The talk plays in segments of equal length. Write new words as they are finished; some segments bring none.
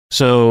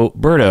So,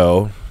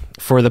 Berto,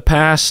 for the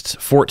past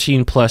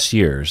 14 plus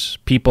years,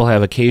 people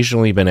have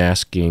occasionally been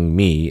asking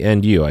me,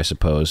 and you, I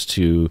suppose,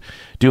 to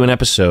do an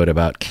episode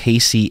about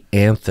Casey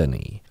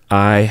Anthony.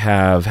 I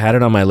have had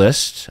it on my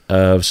list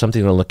of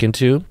something to look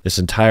into this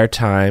entire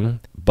time,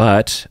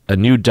 but a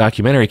new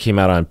documentary came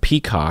out on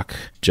Peacock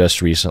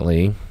just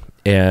recently,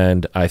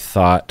 and I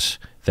thought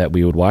that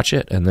we would watch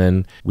it, and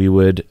then we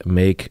would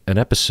make an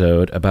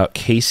episode about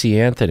Casey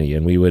Anthony,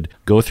 and we would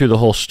go through the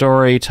whole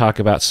story, talk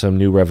about some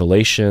new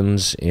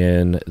revelations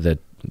in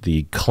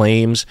the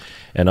claims,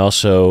 and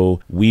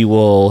also we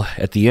will,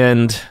 at the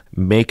end,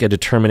 make a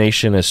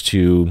determination as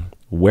to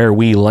where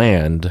we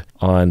land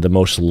on the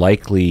most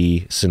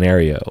likely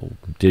scenario.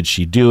 Did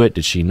she do it?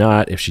 Did she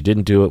not? If she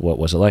didn't do it, what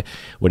was it like?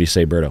 What do you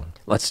say, Berto?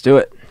 Let's do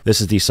it. This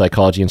is the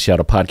Psychology in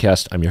Seattle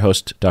podcast. I'm your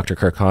host, Dr.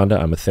 Kirk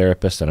Honda. I'm a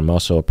therapist, and I'm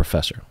also a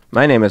professor.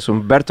 My name is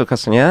Humberto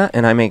Castañeda,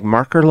 and I make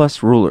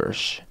markerless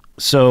rulers.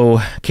 So,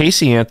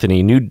 Casey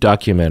Anthony, new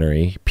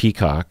documentary,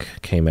 Peacock,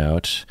 came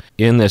out.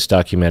 In this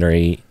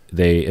documentary,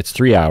 it's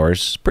 3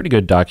 hours. Pretty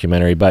good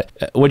documentary, but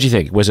what'd you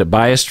think? Was it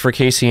biased for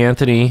Casey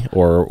Anthony,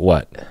 or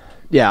what?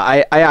 Yeah,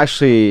 I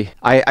actually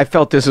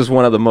felt this is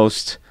one of the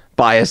most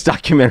biased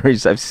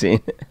documentaries I've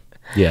seen.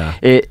 Yeah.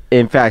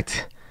 In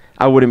fact,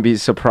 I wouldn't be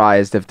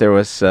surprised if there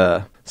was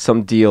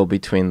some deal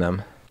between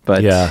them.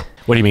 But yeah.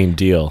 What do you mean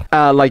deal?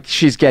 Like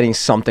she's getting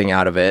something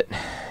out of it,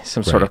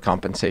 some sort of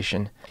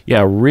compensation.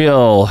 Yeah,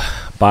 real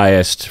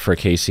biased for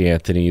Casey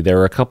Anthony. There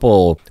were a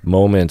couple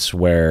moments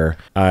where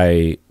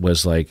I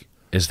was like,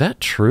 is that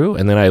true?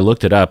 And then I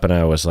looked it up and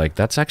I was like,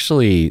 that's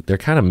actually, they're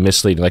kind of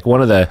misleading. Like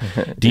one of the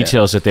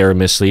details that they were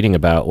misleading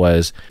about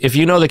was, if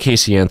you know the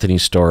Casey Anthony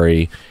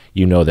story,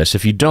 you know this.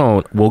 If you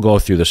don't, we'll go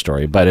through the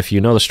story. But if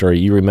you know the story,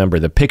 you remember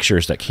the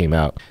pictures that came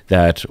out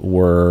that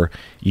were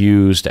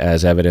used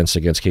as evidence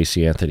against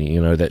Casey Anthony,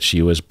 you know, that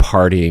she was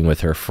partying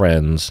with her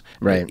friends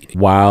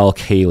while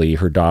Kaylee,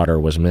 her daughter,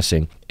 was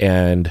missing.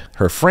 And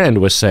her friend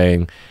was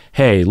saying,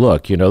 hey,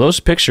 look, you know,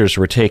 those pictures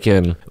were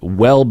taken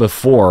well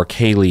before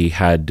Kaylee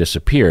had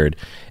disappeared,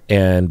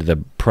 and the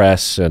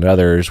press and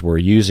others were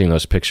using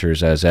those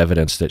pictures as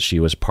evidence that she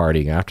was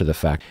partying after the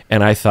fact.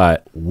 And I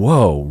thought,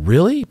 whoa,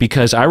 really?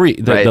 Because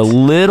the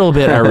little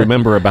bit I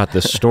remember about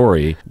this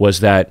story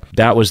was that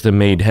was the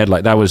main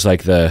headline. That was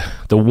like the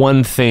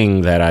one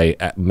thing that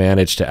I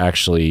managed to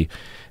actually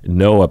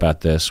know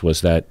about this,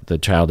 was that the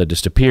child had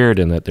disappeared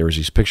and that there was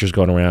these pictures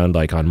going around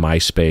like on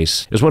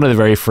MySpace. It was one of the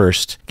very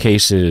first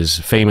cases,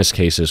 famous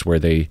cases, where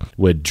they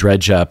would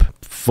dredge up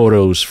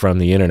photos from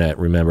the internet,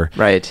 remember?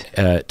 Right.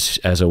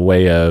 As a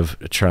way of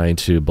trying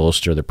to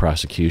bolster the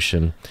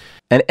prosecution.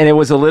 And it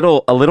was a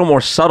little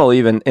more subtle,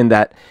 even in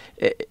that,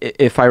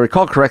 if I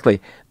recall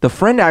correctly, the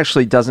friend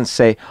actually doesn't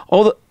say,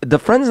 oh, the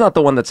friend's not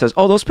the one that says,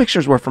 oh, those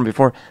pictures were from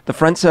before. The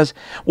friend says,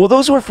 well,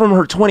 those were from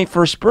her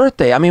 21st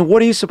birthday. I mean,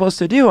 what are you supposed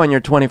to do on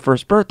your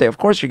 21st birthday? Of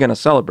course you're going to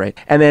celebrate.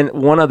 And then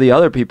one of the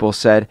other people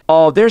said,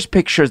 oh, there's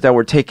pictures that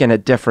were taken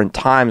at different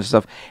times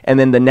and stuff. And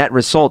then the net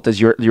result is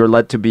you're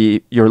led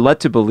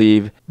to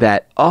believe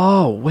that,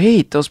 oh,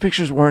 wait, those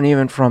pictures weren't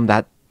even from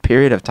that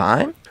period of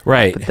time.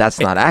 Right. But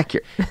that's not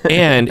accurate.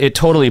 And it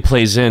totally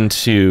plays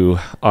into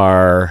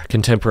our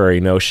contemporary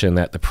notion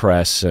that the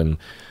press and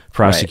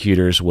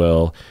prosecutors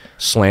will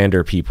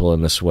slander people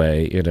in this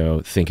way. You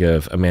know, think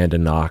of Amanda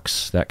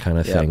Knox, that kind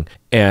of thing.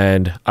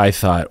 And I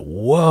thought,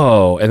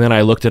 whoa. And then I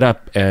looked it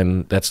up,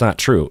 and that's not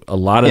true. A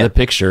lot of the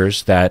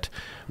pictures that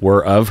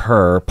were of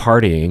her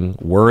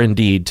partying were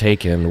indeed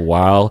taken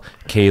while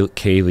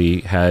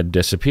Kaylee had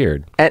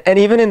disappeared. And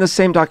even in the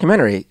same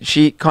documentary,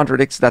 she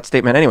contradicts that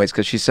statement anyways,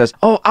 because she says,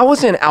 oh, I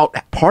wasn't out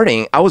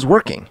partying, I was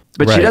working.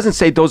 But she doesn't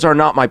say those are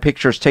not my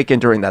pictures taken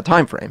during that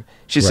time frame.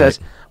 She says,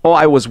 oh,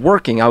 I was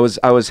working, I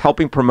was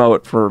helping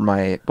promote for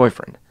my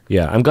boyfriend.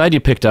 Yeah, I'm glad you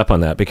picked up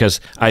on that, because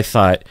I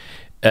thought,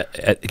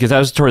 because I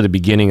was toward the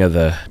beginning of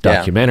the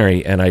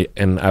documentary, and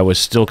I was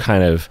still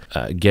kind of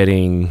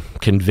getting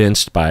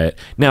convinced by it.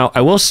 Now,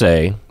 I will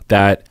say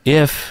that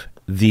if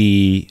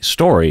the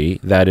story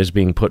that is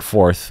being put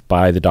forth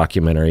by the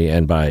documentary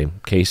and by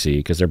Casey,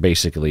 because they're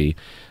basically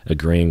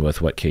agreeing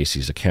with what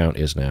Casey's account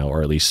is now,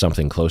 or at least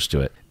something close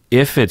to it,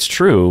 if it's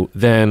true,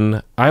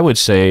 then I would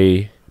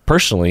say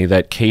personally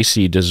that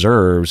Casey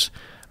deserves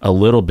a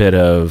little bit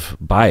of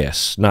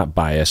bias, not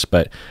bias,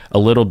 but a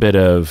little bit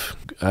of,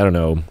 I don't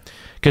know,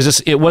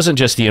 because it wasn't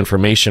just the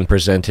information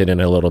presented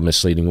in a little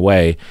misleading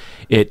way.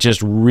 It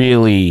just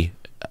really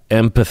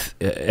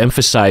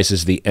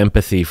emphasizes the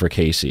empathy for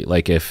Casey.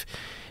 Like if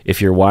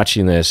you're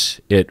watching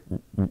this,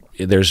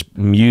 there's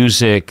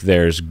music,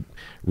 there's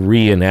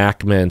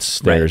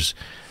reenactments,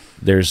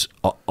 there's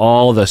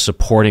all the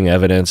supporting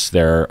evidence.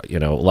 There are, you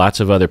know, lots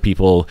of other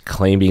people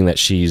claiming that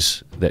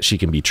she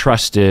can be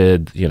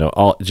trusted. You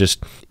know,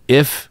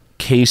 if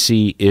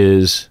Casey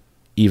is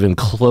even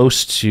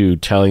close to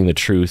telling the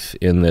truth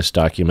in this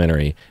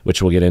documentary,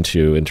 which we'll get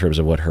into in terms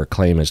of what her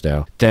claim is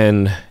now,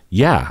 then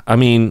yeah, I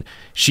mean,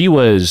 she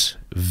was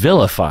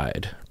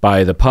vilified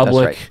by the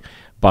public,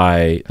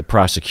 by the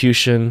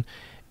prosecution,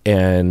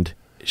 and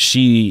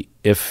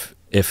if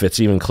if it's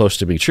even close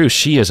to being true,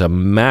 she is a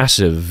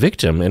massive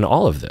victim in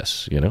all of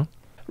this, you know?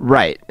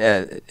 Right.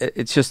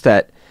 It's just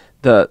that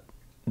the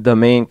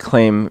main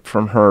claim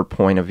from her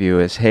point of view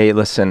is, hey,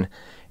 listen,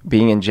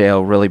 being in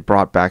jail really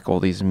brought back all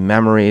these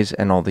memories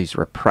and all these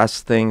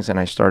repressed things, and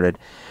I started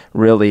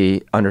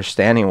really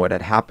understanding what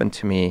had happened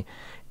to me.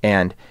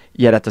 And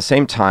yet at the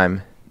same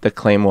time, the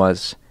claim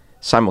was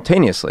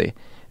simultaneously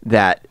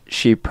that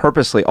she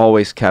purposely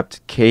always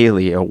kept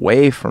Kaylee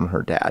away from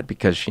her dad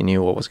because she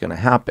knew what was going to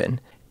happen.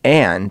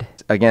 And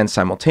again,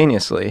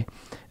 simultaneously,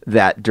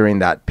 that during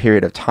that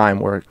period of time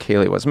where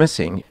Kaylee was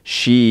missing,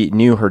 she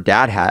knew her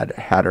dad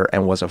had her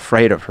and was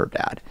afraid of her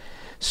dad.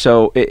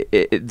 So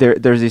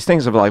there's these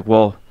things of like,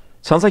 well,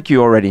 sounds like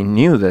you already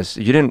knew this.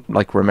 You didn't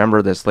like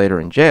remember this later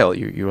in jail.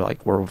 You were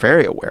like, we're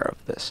very aware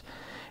of this.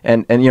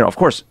 And you know, of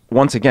course,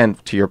 once again,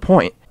 to your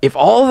point, if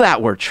all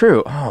that were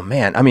true, oh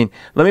man, I mean,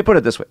 let me put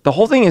it this way. The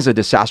whole thing is a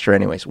disaster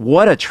anyways.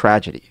 What a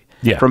tragedy.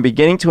 Yeah. From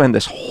beginning to end,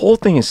 this whole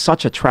thing is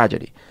such a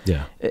tragedy.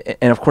 Yeah.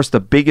 And of course, the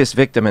biggest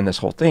victim in this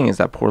whole thing is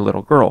that poor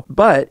little girl.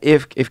 But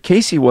if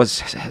Casey was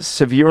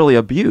severely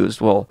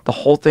abused, well, the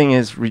whole thing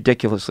is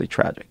ridiculously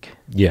tragic.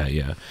 Yeah,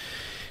 yeah.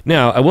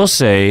 Now, I will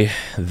say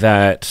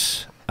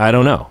that I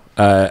don't know,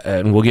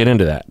 and we'll get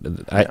into that.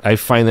 I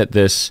find that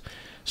this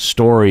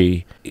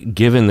story,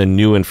 given the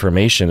new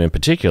information in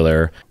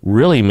particular,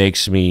 really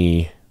makes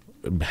me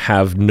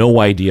have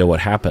no idea what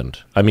happened.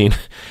 I mean,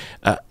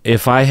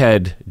 if I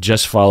had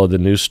just followed the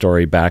news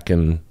story back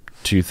in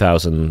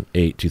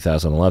 2008,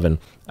 2011,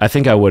 I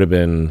think I would have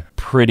been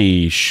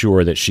pretty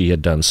sure that she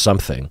had done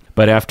something.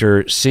 But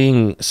after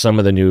seeing some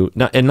of the new,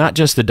 not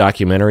just the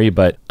documentary,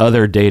 but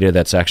other data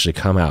that's actually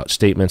come out,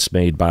 statements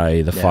made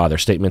by the father,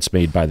 statements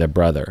made by the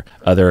brother,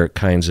 other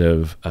kinds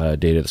of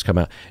data that's come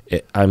out,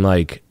 I'm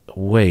like,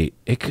 wait,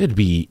 it could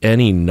be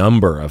any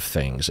number of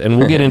things. And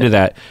we'll get into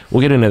that. We'll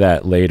get into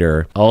that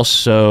later.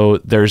 Also,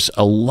 there's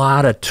a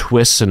lot of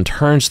twists and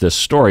turns to this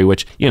story,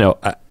 which, you know,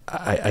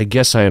 I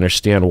guess I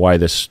understand why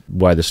this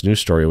news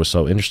story was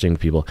so interesting to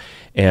people.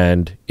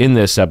 And in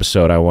this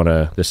episode,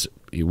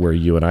 where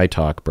you and I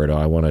talk, Berto,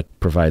 I want to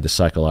provide the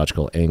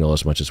psychological angle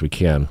as much as we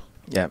can.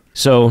 Yeah.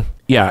 So,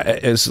 yeah,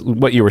 as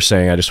what you were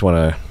saying, I just want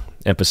to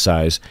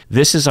emphasize,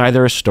 this is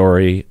either a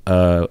story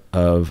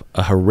of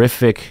a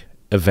horrific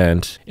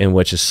event in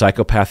which a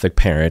psychopathic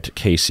parent,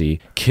 Casey,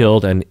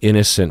 killed an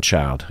innocent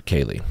child,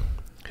 Kaylee,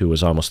 who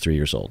was almost 3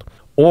 years old.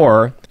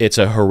 Or it's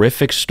a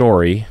horrific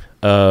story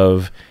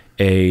of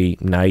a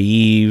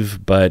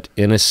naive but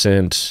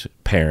innocent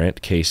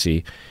parent,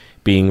 Casey,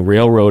 being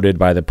railroaded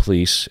by the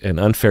police and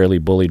unfairly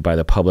bullied by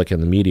the public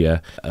and the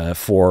media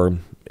for,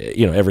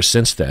 you know, ever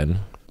since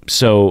then.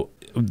 So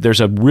there's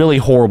a really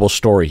horrible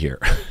story here.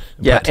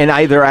 Yeah, and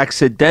either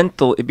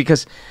accidental,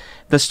 because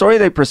the story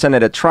they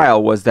presented at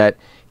trial was that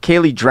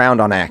Kaylee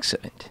drowned on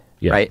accident,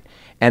 right?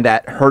 And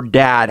that her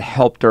dad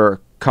helped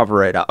her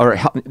cover it up, or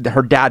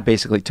her dad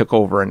basically took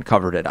over and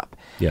covered it up.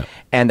 Yeah.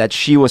 And that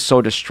she was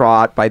so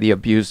distraught by the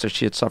abuse that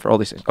she had suffered, all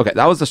these things. Okay,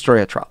 that was the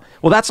story at trial.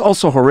 Well, that's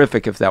also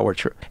horrific if that were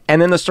true.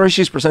 And then the story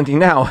she's presenting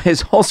now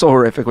is also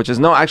horrific, which is,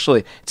 no,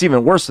 actually, it's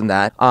even worse than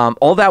that.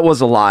 All that was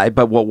a lie,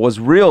 but what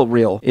was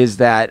real is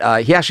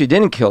that he actually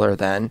didn't kill her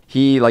then.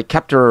 He, like,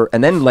 kept her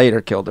and then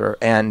later killed her,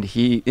 and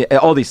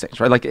all these things,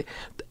 right? Like,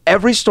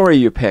 every story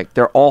you pick,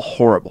 they're all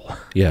horrible.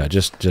 Yeah,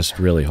 just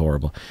really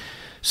horrible.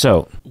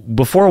 So,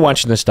 before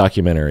watching this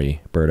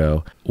documentary,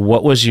 Berto,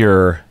 what was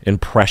your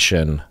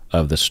impression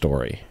of the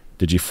story?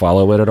 Did you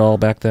follow it at all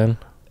back then?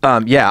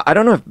 Yeah, I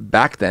don't know if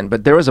back then,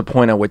 but there was a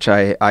point at which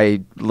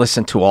I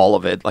listened to all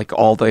of it, like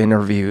all the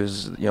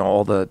interviews, you know,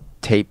 all the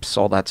tapes,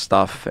 all that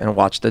stuff, and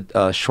watched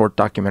a short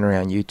documentary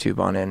on YouTube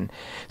on it. And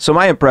so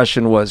my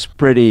impression was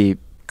pretty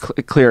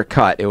clear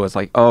cut. It was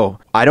like, oh,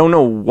 I don't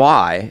know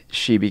why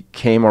she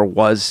became or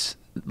was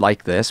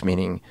like this,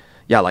 meaning,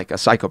 yeah, like a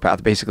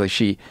psychopath. Basically,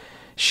 she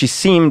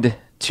seemed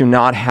to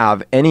not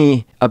have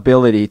any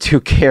ability to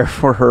care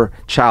for her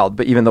child,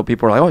 but even though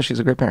people were like, oh, she's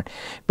a great parent.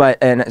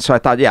 And so I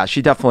thought, yeah,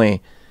 she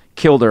definitely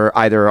killed her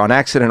either on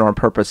accident or on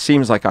purpose,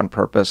 seems like on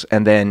purpose,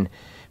 and then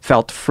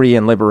felt free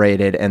and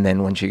liberated. And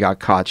then when she got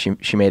caught,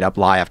 she made up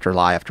lie after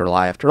lie after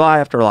lie after lie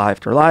after lie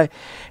after lie.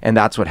 And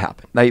that's what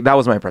happened. Like, that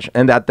was my impression.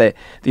 And that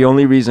the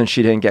only reason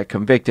she didn't get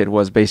convicted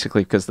was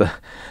basically because the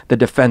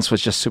defense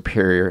was just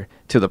superior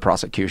to the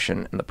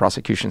prosecution. And the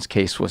prosecution's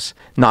case was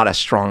not as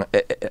strong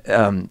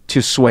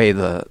to sway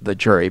the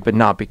jury, but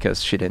not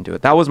because she didn't do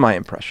it. That was my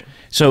impression.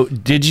 So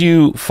did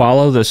you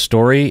follow the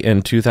story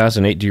in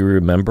 2008? Do you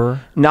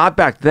remember? Not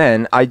back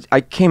then.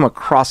 I came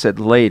across it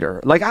later.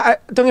 Like,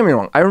 don't get me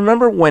wrong. I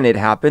remember when it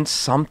happened,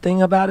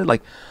 something about it,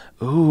 like,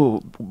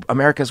 ooh,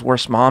 America's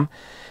Worst Mom.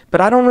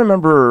 But I don't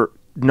remember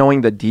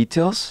knowing the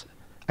details.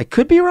 I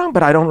could be wrong,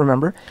 but I don't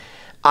remember.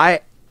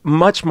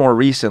 Much more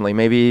recently,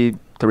 maybe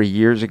 3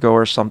 years ago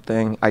or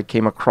something, I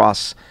came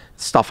across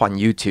stuff on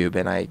YouTube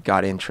and I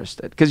got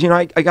interested. Because, you know,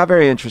 I got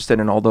very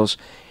interested in all those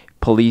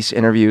police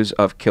interviews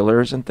of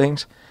killers and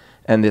things.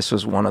 And this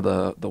was one of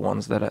the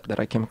ones that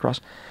I came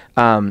across.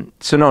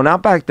 So no,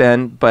 not back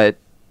then, but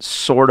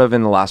sort of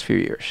in the last few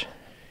years.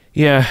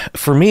 Yeah,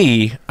 for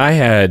me, I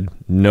had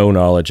no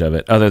knowledge of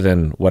it other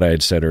than what I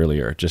had said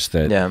earlier, just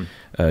that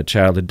a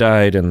child had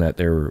died and that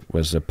there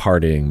was a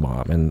partying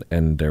mom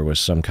and there was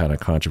some kind of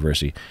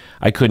controversy.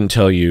 I couldn't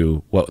tell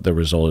you what the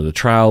result of the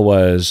trial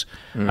was.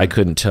 I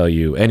couldn't tell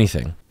you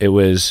anything. It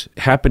was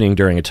happening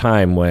during a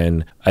time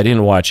when I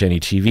didn't watch any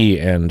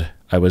TV and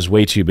I was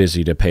way too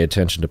busy to pay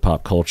attention to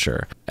pop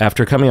culture.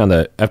 After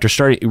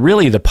starting,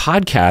 really the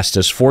podcast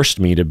has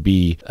forced me to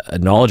be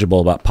knowledgeable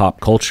about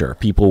pop culture.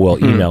 People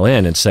will email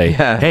in and say,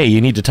 hey,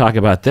 you need to talk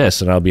about this.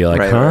 And I'll be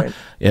like, Right.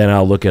 And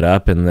I'll look it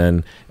up. And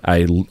then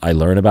I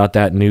learn about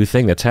that new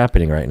thing that's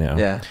happening right now.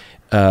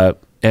 Yeah.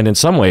 And in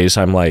some ways,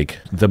 I'm like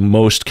the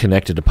most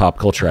connected to pop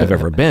culture I've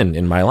ever been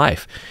in my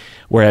life.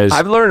 Whereas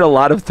I've learned a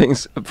lot of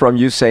things from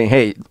you saying,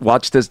 hey,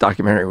 watch this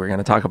documentary. We're going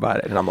to talk about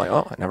it. And I'm like,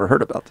 oh, I never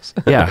heard about this.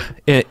 Yeah,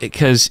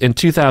 because in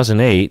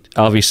 2008,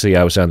 obviously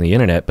I was on the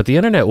internet, but the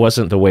internet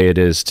wasn't the way it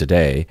is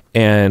today.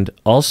 And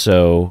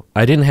also,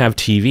 I didn't have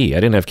TV. I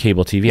didn't have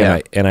cable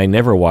TV. And I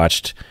never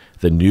watched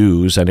the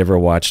news. I never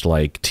watched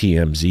like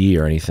TMZ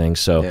or anything.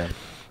 So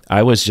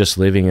I was just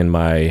living in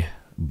my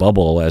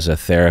bubble as a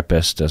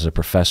therapist, as a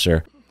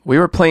professor. We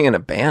were playing in a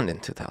band in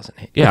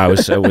 2008. Yeah, I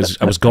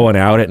was going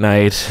out at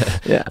night,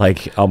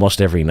 like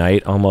almost every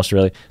night, almost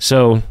really.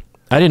 So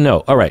I didn't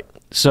know. All right.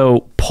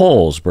 So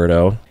polls,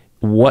 Berto,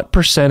 what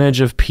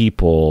percentage of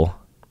people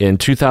in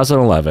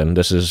 2011,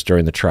 this is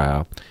during the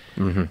trial,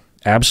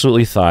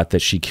 absolutely thought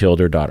that she killed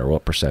her daughter?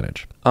 What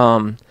percentage?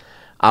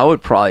 I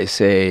would probably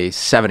say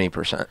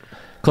 70%.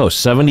 Close,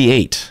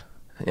 78.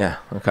 Yeah,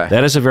 okay.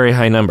 That is a very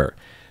high number.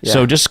 Yeah.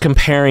 So just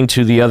comparing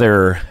to the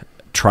other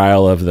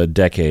trial of the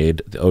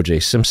decade, the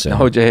O.J. Simpson.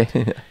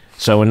 O.J.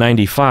 So in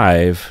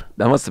 95...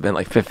 That must have been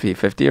like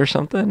 50-50 or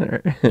something?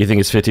 Or? You think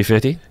it's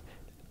 50-50?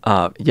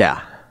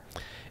 Yeah.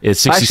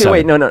 It's 67. Actually,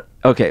 wait, no.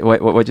 Okay,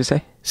 wait, what'd you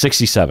say?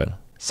 67.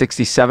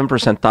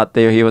 67% thought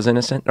he was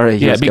innocent? Or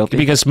he was guilty?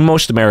 Because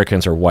most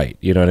Americans are white,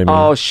 you know what I mean?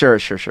 Oh, sure.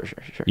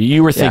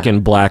 You were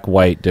thinking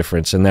black-white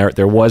difference, and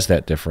there was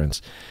that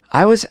difference.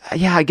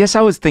 I guess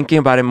I was thinking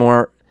about it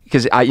more...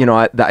 Because,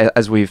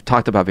 as we've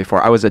talked about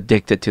before, I was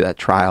addicted to that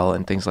trial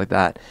and things like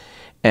that.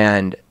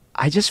 And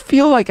I just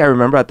feel like I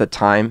remember at the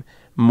time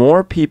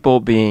more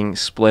people being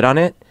split on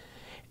it.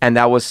 And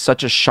that was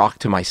such a shock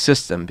to my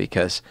system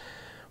because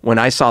when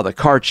I saw the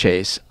car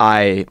chase,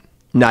 I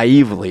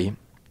naively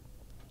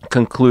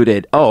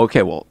concluded, oh,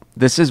 okay, well,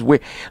 this is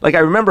weird. Like I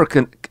remember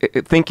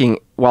thinking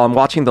while I'm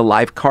watching the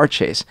live car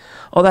chase,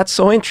 oh, that's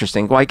so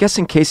interesting. Well, I guess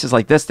in cases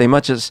like this, they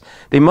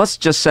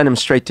must just send him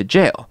straight to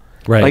jail.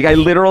 Right. Like I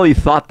literally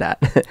thought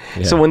that.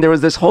 So when there was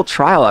this whole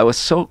trial, I was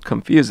so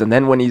confused. And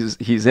then when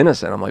he's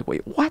innocent, I'm like,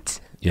 wait, what?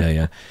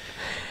 Yeah.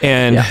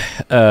 And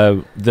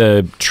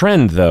the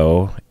trend,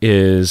 though,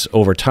 is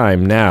over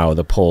time now,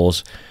 the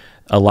polls,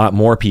 a lot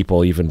more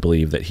people even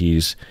believe that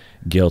he's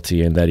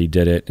guilty and that he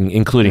did it,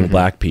 including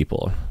black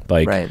people.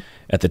 Like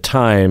at the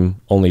time,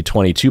 only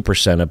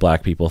 22% of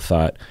black people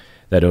thought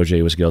that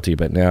OJ was guilty,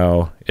 but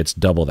now it's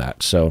double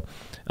that. So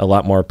a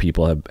lot more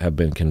people have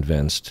been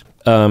convinced.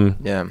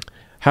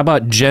 How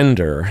about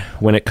gender?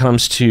 When it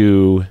comes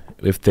to,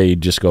 if they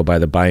just go by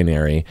the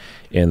binary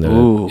in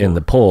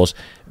the polls,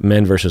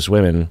 men versus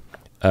women,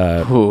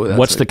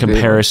 what's the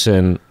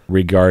comparison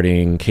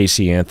regarding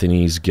Casey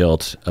Anthony's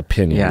guilt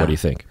opinion? What do you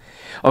think?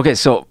 Okay,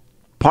 so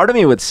part of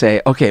me would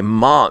say, okay,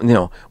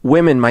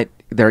 women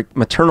their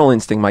maternal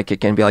instinct might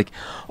kick in and be like,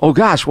 oh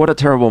gosh, what a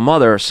terrible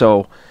mother.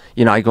 So,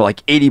 I go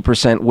like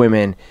 80%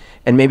 women,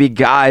 and maybe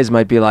guys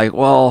might be like,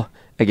 well,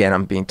 again,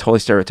 I'm being totally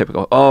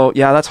stereotypical. Oh,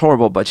 yeah, that's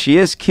horrible, but she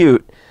is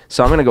cute.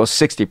 So I'm going to go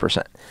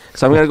 60%.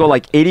 So I'm going to go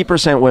like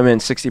 80% women,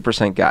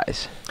 60%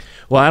 guys.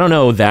 Well, I don't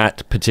know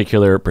that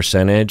particular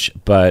percentage,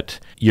 but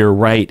you're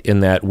right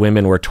in that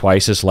women were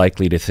twice as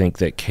likely to think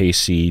that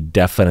Casey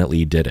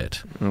definitely did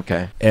it.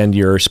 Okay. And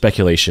your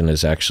speculation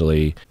is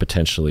actually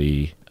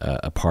potentially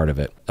a part of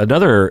it.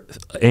 Another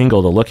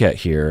angle to look at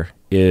here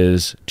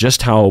is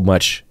just how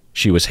much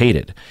she was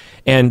hated.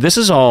 And this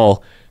is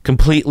all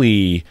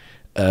completely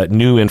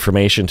new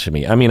information to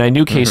me. I mean, I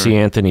knew Casey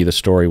Anthony, the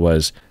story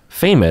was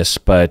famous,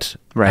 but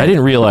I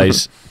didn't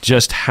realize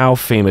just how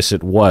famous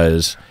it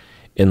was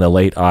in the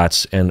late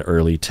aughts and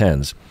early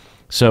tens.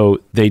 So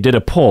they did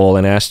a poll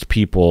and asked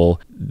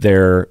people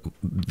the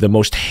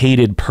most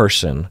hated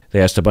person.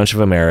 They asked a bunch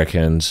of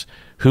Americans,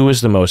 who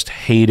is the most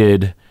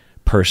hated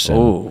person?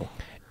 Ooh.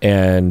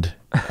 And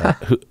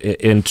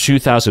in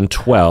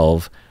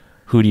 2012,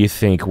 who do you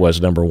think was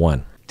number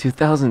one?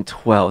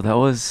 2012, that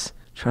was...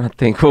 Trying to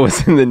think what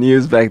was in the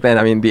news back then.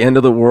 I mean, the end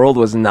of the world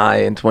was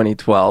nigh in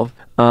 2012.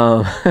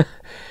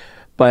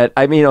 But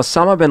I mean,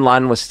 Osama bin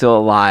Laden was still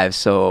alive,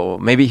 so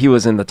maybe he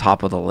was in the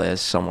top of the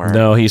list somewhere.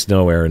 No, he's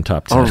nowhere in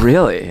top 10. Oh,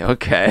 really?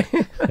 Okay.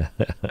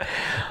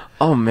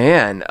 Oh,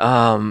 man.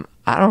 I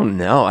don't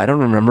know. I don't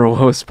remember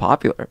what was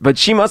popular. But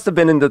she must have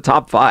been in the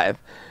top 5.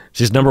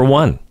 She's number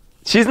 1.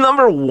 She's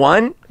number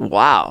 1?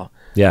 Wow.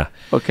 Yeah.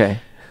 Okay.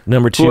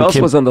 Number 2, who else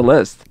was on the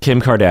list?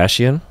 Kim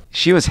Kardashian.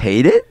 She was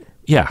hated?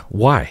 Yeah.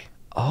 Why?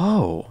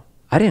 Oh,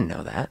 I didn't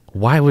know that.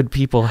 Why would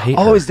people hate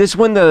her? Oh, is this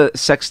when the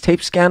sex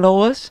tape scandal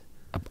was?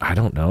 I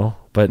don't know,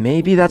 but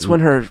Maybe that's when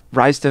her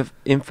rise to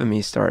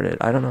infamy started.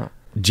 I don't know.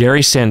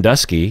 Jerry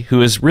Sandusky,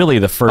 who is really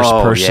the first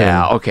person.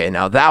 Yeah, okay,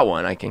 now that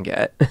one I can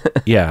get.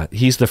 Yeah,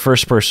 he's the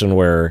first person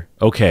where,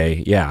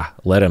 okay, yeah,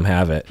 let him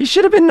have it. He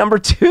should have been number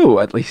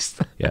 2 at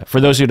least. Yeah, for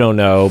those who don't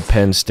know,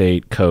 Penn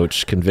State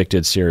coach,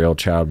 convicted serial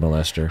child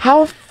molester.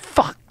 How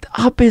fucked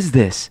up is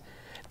this?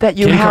 That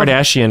you Kim have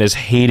Kardashian is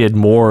hated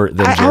more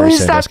than how Jerry is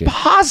Sandusky. that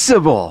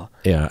possible?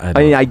 Yeah, I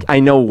mean, I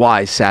know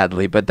why,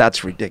 sadly, but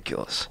that's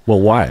ridiculous. Well,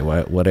 why?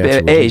 What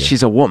answer? A,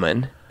 she's a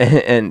woman,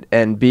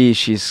 and B,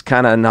 she's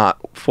kind of not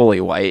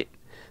fully white.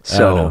 I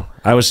don't know. So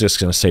I was just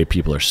gonna say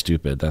people are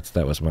stupid.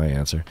 That was my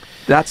answer.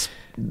 that's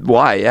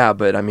why, yeah.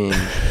 But I mean,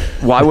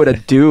 why would a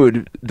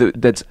dude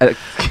that's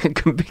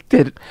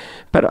convicted?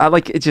 But I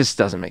like it. Just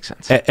doesn't make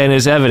sense. And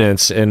as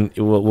evidence, and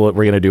we're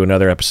going to do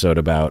another episode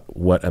about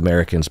what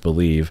Americans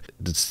believe.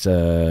 It's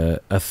a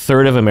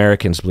third of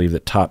Americans believe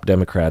that top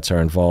Democrats are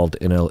involved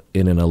in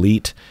an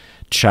elite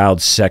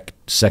child sex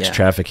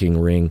trafficking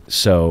ring.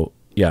 So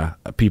yeah,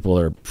 people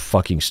are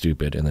fucking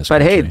stupid in this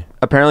But country. hey,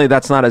 apparently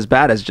that's not as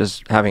bad as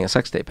just having a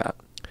sex tape out.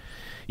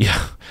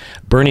 Yeah,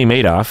 Bernie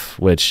Madoff,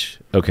 which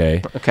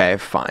okay,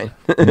 Fine.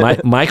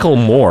 Michael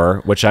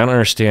Moore, which I don't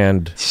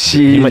understand.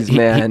 Jeez,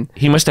 man.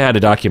 He must have had a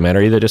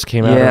documentary that just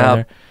came out around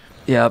there.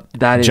 Yeah,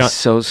 that is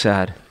so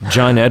sad.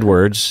 John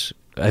Edwards,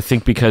 I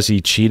think because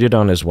he cheated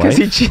on his wife. Because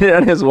he cheated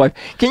on his wife.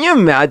 Can you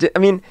imagine? I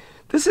mean,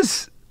 this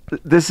is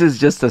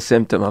just a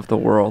symptom of the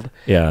world.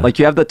 Yeah. Like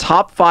you have the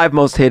top 5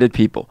 most hated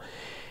people.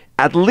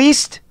 At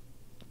least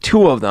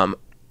 2 of them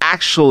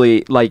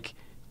actually like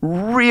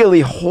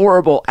really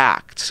horrible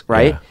acts,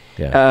 right?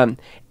 Yeah.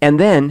 And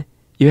then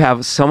you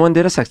have someone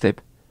did a sex tape,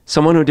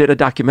 someone who did a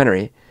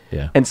documentary,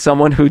 and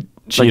someone who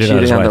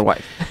cheated on their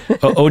wife.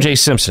 O.J.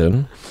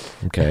 Simpson,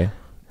 okay.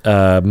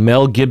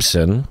 Mel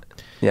Gibson,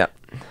 yeah.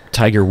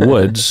 Tiger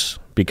Woods,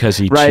 because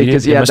he cheated.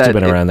 Because he it had must have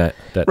been around that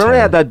remember time. he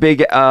had that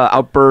big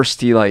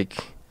outburst. He like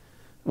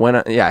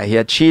went. He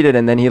had cheated,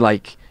 and then he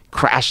like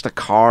crashed a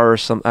car or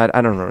something.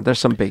 I don't remember. There's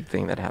some big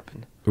thing that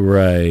happened.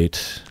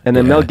 Right. And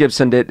then Mel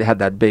Gibson had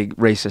that big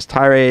racist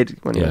tirade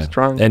when he was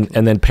drunk. And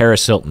then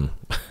Paris Hilton.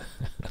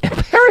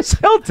 Paris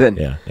Hilton.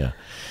 Yeah.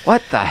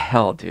 What the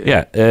hell, dude?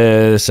 Yeah,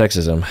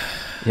 sexism.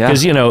 Yeah.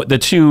 Because, the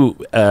two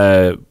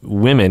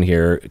women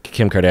here,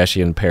 Kim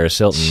Kardashian and Paris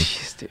Hilton,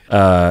 Jeez,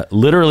 dude.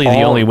 literally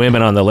the only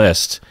women on the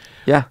list.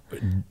 Yeah.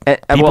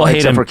 People hate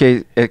except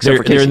them.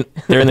 for Casey.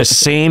 They're in the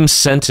same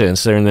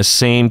sentence. They're in the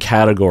same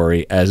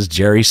category as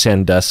Jerry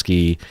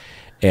Sandusky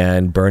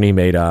and Bernie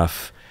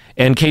Madoff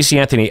and Casey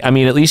Anthony. I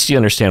mean, at least you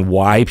understand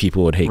why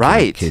people would hate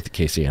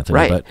Casey Anthony.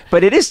 Right.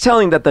 But it is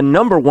telling that the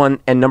number 1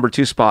 and number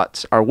 2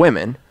 spots are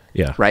women.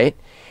 Yeah. Right.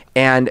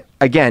 And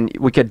again,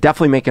 we could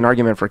definitely make an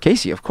argument for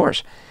Casey, of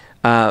course.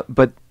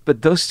 But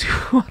those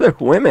 2 other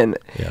women,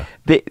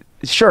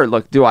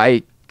 look, do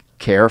I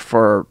care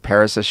for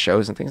Paris's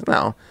shows and things?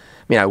 No.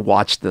 I mean, I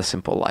watched The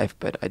Simple Life,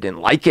 but I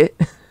didn't like it.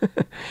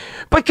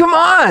 But come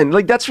on,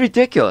 like that's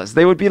ridiculous.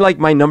 They would be like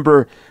my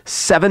number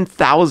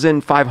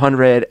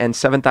 7,500 and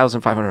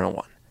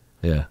 7,501.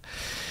 Yeah.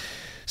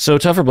 So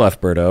tough or bluff,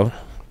 Berto.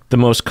 The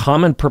most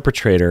common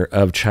perpetrator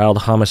of child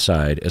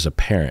homicide is a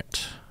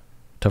parent.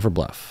 Tough or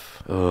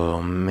bluff?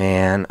 Oh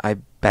man, I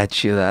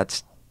bet you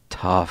that's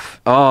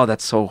tough. Oh,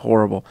 that's so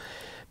horrible.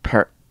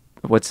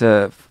 What's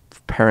a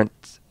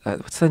parent?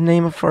 What's the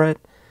name for it?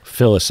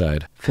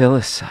 Filicide.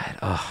 Filicide.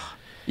 Oh,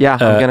 yeah.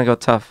 I'm gonna go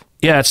tough.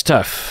 Yeah, it's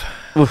tough.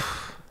 Oof.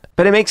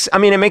 But it makes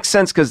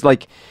sense because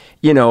like,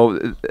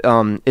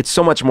 it's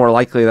so much more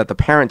likely that the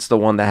parent's the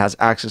one that has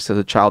access to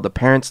the child. The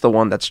parent's the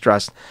one that's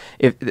stressed.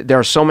 If there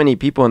are so many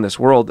people in this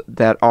world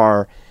that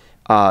are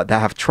that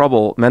have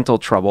mental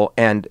trouble,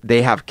 and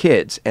they have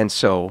kids, and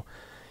so,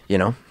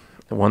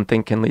 one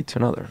thing can lead to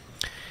another.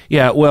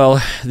 Yeah.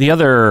 Well, the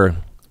other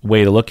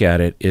way to look at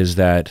it is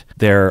that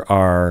there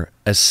are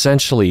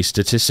essentially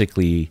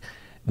statistically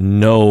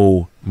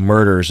no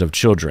murders of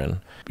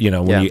children.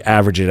 When you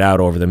average it out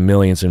over the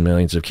millions and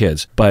millions of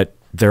kids, but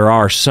there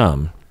are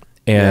some.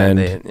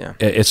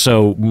 And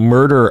so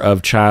murder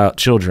of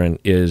children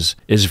is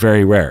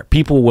very rare.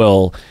 People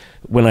will,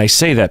 when I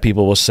say that,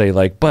 people will say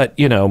like, but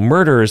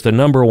murder is the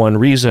number 1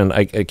 reason.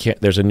 I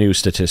can't. There's a new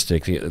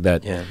statistic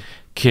that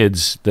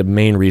kids, the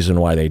main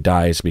reason why they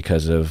die is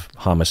because of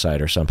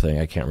homicide or something.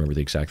 I can't remember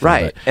the exact thing.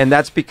 Right, and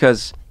that's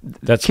because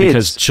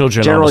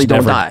children generally almost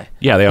don't never die.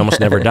 Yeah, they almost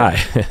never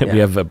die. We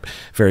have a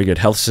very good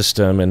health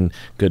system and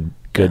good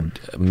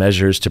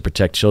measures to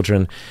protect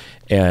children,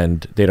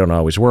 and they don't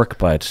always work,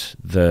 but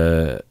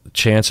the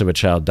chance of a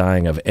child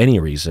dying of any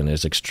reason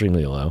is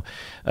extremely low,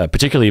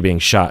 particularly being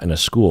shot in a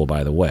school,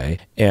 by the way.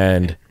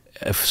 And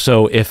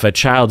so if a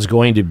child's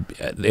going to,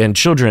 and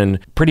children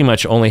pretty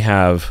much only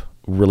have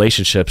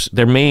relationships,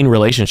 their main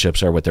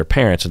relationships are with their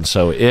parents. And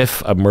so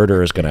if a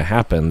murder is going to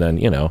happen, then,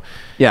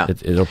 Yeah.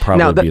 it'll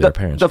probably be their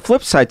parents. The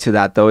flip side to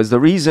that, though, is the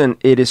reason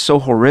it is so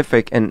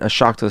horrific and a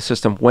shock to the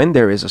system when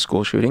there is a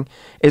school shooting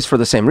is for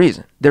the same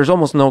reason. There's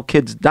almost no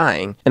kids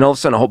dying, and all of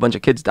a sudden a whole bunch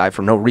of kids die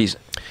for no reason.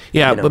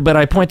 Yeah, but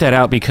I point that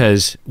out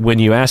because when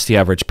you ask the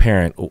average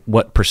parent,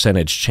 what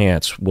percentage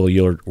chance will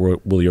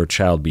your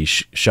child be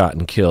shot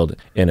and killed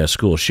in a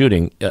school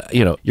shooting,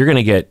 you're going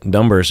to get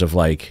numbers of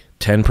like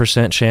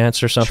 10%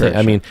 chance or something. Sure,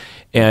 I mean,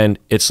 and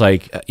it's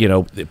like,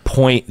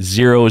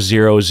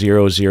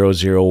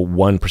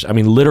 0.0000001%. I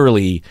mean,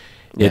 literally,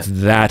 it's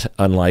that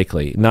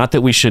unlikely. Not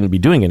that we shouldn't be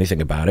doing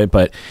anything about it,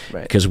 but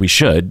because we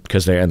should,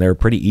 because they're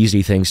pretty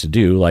easy things to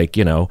do, like,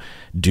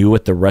 do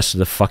what the rest of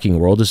the fucking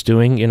world is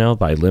doing,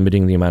 by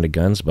limiting the amount of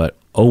guns. But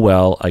oh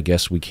well, I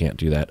guess we can't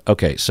do that.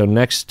 Okay, so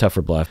next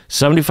tougher bluff.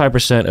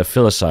 75% of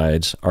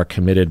filicides are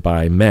committed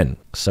by men.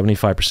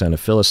 75% of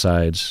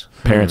filicides,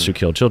 parents who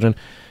kill children,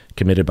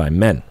 committed by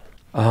men.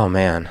 Oh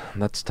man,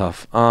 that's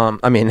tough.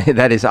 I mean,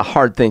 that is a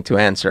hard thing to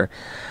answer.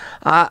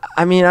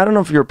 I mean, I don't know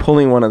if you're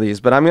pulling one of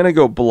these, but I'm going to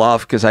go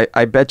bluff because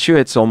I bet you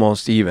it's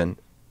almost even.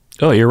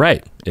 Oh, you're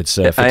right. It's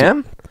 50, I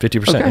am?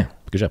 50%. Okay. Yeah.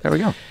 Good job. There we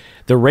go.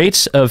 The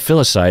rates of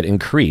filicide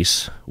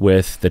increase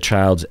with the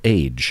child's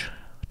age.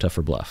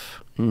 Tougher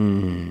bluff.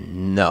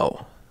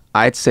 No.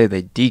 I'd say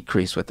they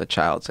decrease with the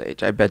child's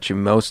age. I bet you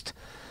most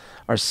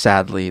are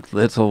sadly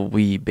little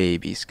wee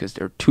babies because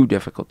they're too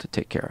difficult to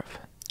take care of.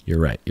 You're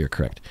right. You're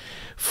correct.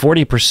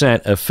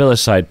 40% of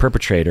filicide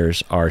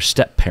perpetrators are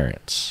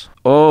step-parents.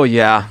 Oh,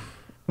 yeah.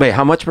 Wait,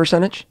 how much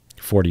percentage?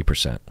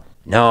 40%.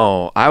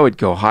 No, I would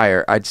go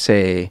higher. I'd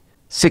say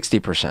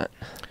 60%.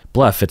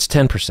 Bluff, it's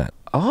 10%.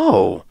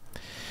 Oh.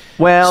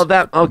 Well,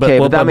 that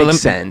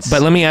makes sense.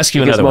 But let me ask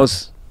you another one.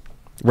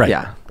 Right.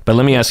 Yeah. But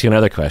let me ask you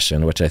another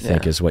question, which I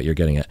think is what you're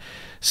getting at.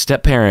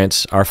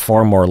 Step-parents are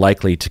far more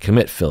likely to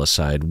commit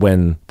filicide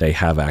when they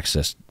have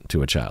access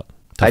to a child.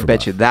 I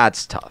bet you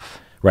that's tough.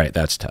 Right,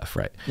 that's tough,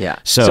 right. Yeah.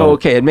 So,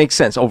 okay, it makes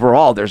sense.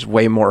 Overall, there's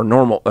way more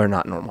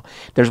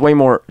there's way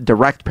more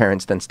direct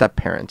parents than step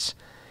parents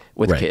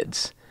with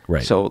kids.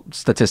 Right. So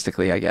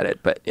statistically, I get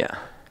it, but yeah.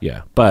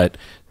 Yeah, but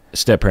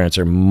step parents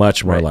are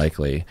much more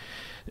likely.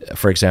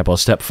 For example,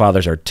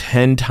 stepfathers are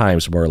 10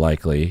 times more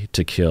likely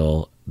to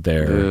kill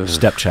their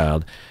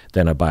stepchild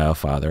than a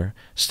biofather.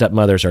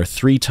 Stepmothers are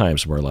 3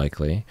 times more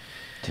likely.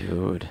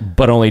 Dude.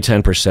 But only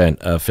 10%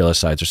 of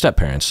filicides are step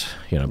parents,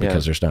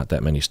 because there's not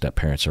that many step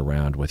parents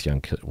around with young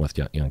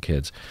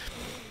kids.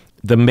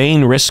 The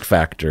main risk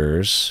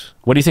factors,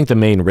 what do you think the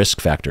main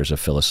risk factors of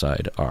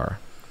filicide are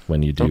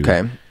when you do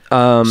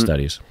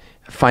studies?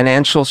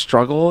 Financial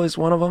struggle is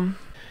one of them.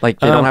 Like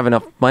they don't have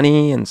enough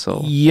money, and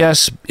so...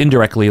 Yes,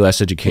 indirectly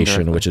less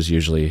education, which is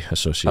usually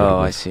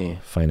associated with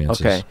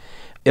finances. Okay.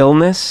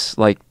 Illness,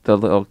 like the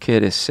little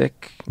kid is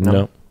sick?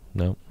 No.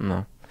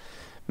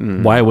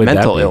 Why would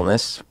mental that be?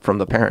 Illness from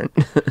the parent.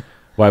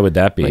 Why would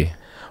that be?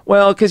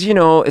 Well, because,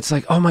 it's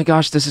like, oh my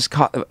gosh, this is,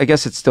 I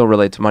guess it's still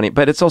related to money,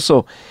 but it's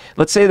also,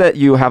 let's say that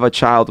you have a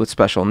child with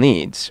special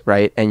needs,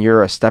 right? And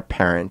you're a step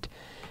parent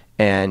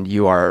and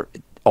you are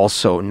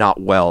also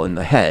not well in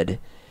the head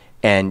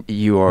and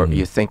you're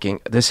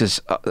thinking, this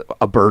is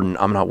a burden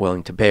I'm not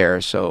willing to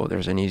bear, so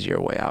there's an easier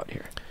way out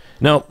here.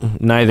 No,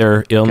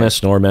 neither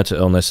illness nor mental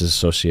illness is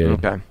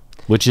associated. Okay.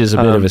 Which is a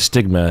bit of a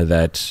stigma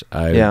that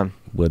I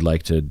would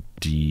like to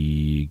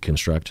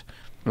deconstruct.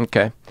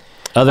 Okay.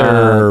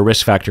 Other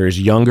risk factors: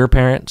 younger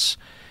parents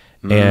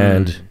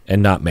and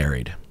not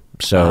married.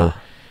 So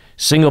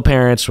single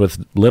parents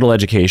with little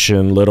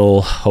education,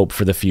 little hope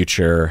for the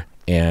future,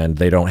 and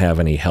they don't have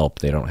any help.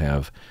 They don't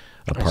have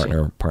a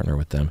partner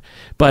with them.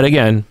 But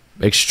again,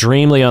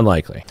 extremely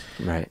unlikely.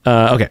 Right.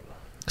 Okay.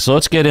 So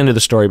let's get into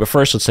the story. But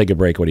first, let's take a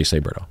break. What do you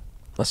say, Berto?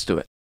 Let's do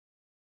it.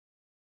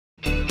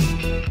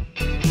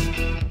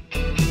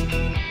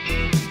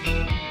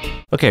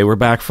 Okay, we're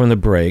back from the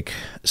break.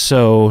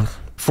 So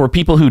for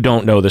people who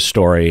don't know the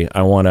story,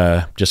 I want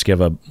to just give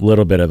a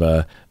little bit of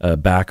a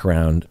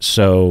background.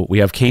 So we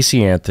have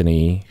Casey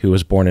Anthony, who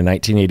was born in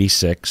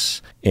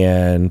 1986,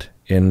 and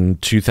in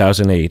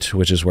 2008,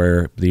 which is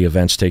where the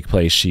events take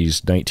place,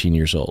 she's 19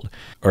 years old.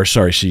 Or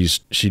sorry,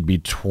 she'd be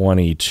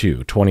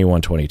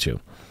 21, 22.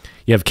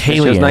 You have Kaylee.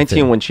 She was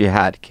 19 when she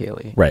had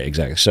Kaylee. Right,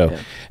 exactly. So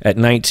at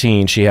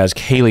 19, she has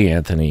Kaylee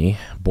Anthony,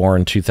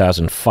 born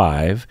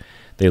 2005.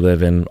 They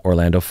live in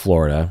Orlando,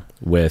 Florida,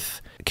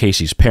 with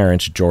Casey's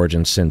parents, George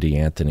and Cindy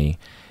Anthony.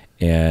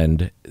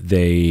 And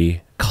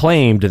they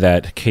claimed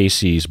that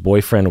Casey's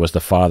boyfriend was the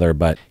father,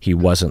 but he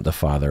wasn't the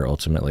father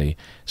ultimately.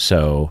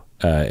 So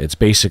it's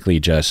basically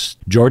just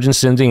George and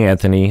Cindy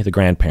Anthony, the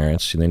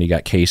grandparents, and then you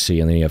got Casey,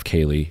 and then you have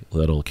Kaylee,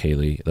 little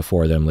Kaylee, the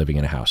 4 of them living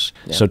in a house.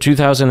 Yeah. So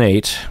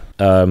 2008,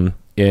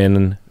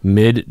 in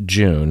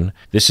mid-June,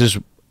 this is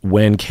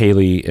when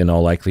Kaylee, in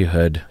all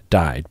likelihood,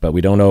 died. But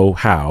we don't know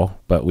how,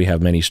 but we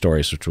have many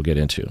stories which we'll get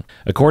into.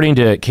 According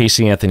to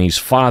Casey Anthony's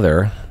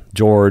father,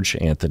 George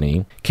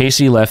Anthony,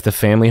 Casey left the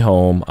family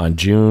home on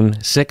June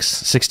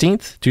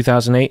 16th,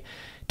 2008,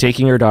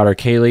 taking her daughter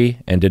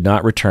Kaylee, and did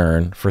not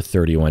return for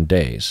 31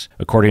 days.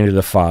 According to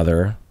the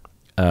father,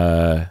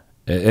 and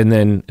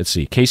then, let's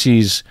see,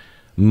 Casey's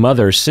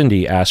mother,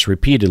 Cindy, asked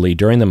repeatedly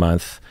during the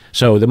month.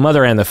 So the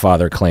mother and the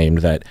father claimed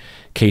that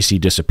Casey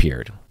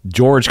disappeared.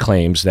 George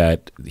claims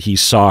that he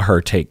saw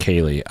her take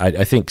Kaylee.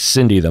 I think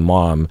Cindy, the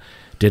mom,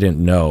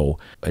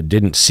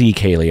 didn't see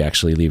Kaylee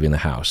actually leaving the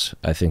house.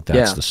 I think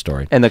that's the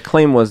story. And the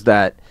claim was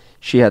that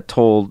she had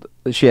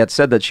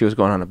said that she was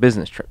going on a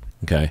business trip.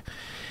 Okay.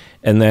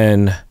 And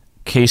then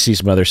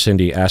Casey's mother,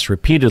 Cindy, asked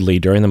repeatedly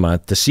during the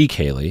month to see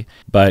Kaylee,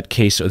 but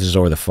this is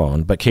over the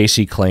phone, but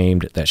Casey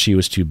claimed that she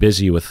was too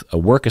busy with a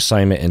work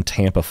assignment in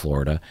Tampa,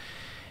 Florida.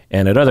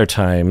 And at other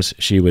times,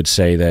 she would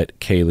say that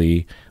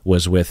Kaylee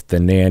was with the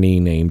nanny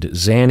named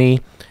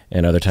Zanny,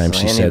 and other times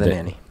she said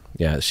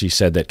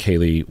that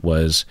Kaylee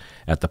was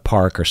at the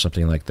park or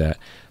something like that.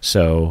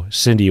 So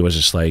Cindy was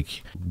just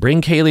like,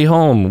 bring Kaylee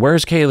home.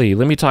 Where's Kaylee?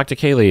 Let me talk to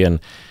Kaylee. And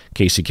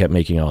Casey kept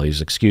making all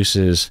these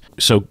excuses.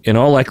 So in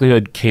all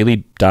likelihood,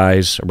 Kaylee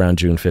dies around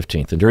June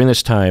 15th. And during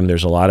this time,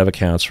 there's a lot of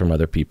accounts from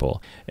other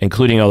people,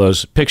 including all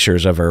those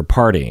pictures of her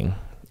partying.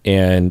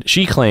 And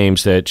she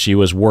claims that she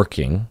was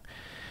working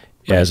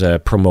as a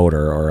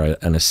promoter or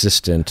an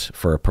assistant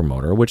for a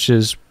promoter, which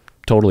is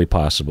totally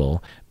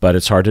possible, but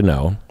it's hard to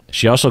know.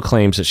 She also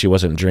claims that she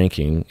wasn't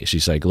drinking.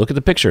 She's like, look at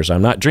the pictures.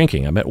 I'm not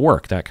drinking. I'm at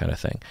work, that kind of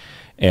thing.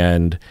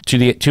 And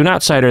to an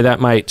outsider,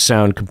 that might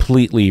sound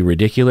completely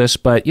ridiculous,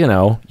 but you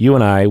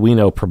and I, we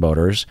know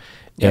promoters.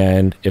 Yep.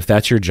 And if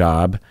that's your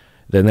job,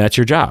 then that's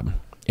your job.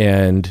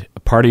 And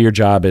part of your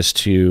job is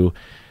to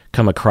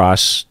come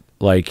across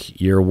like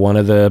you're one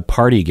of the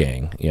party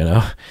gang,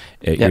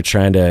 You're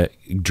trying to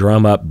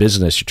drum up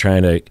business. You're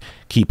trying to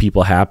keep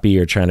people happy.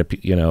 You're trying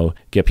to,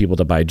 get people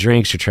to buy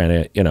drinks. You're trying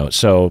to,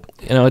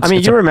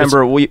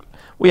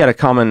 we had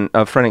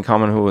a friend in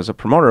common who was a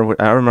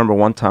promoter. I remember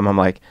one time I'm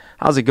like,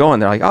 how's it going?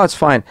 They're like, oh, it's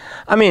fine.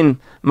 I mean,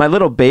 my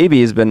little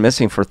baby has been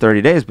missing for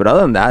 30 days, but other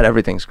than that,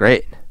 everything's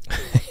great.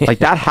 Like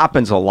that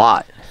happens a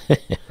lot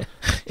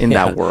in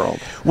that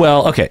world.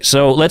 Well, okay.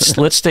 So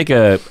let's take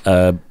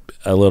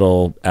a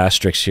little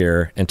asterisk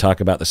here and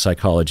talk about the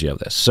psychology of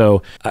this.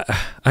 So I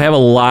have a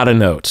lot of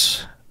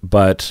notes,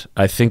 but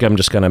I think I'm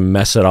just going to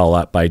mess it all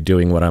up by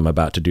doing what I'm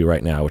about to do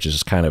right now, which is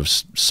just kind of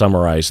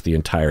summarize the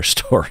entire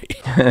story.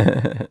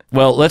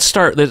 Well, let's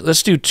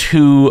do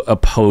two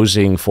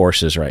opposing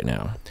forces right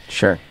now.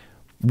 Sure.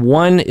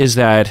 One is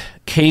that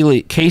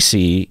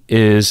Casey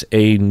is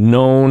a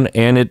known,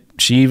 and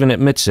she even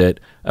admits it,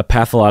 a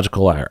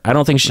pathological liar. I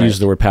don't think she used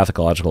the word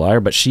pathological liar,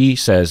 but she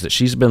says that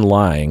she's been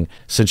lying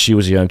since she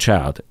was a young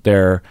child.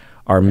 There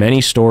are many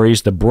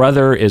stories. The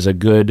brother is a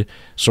good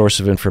source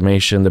of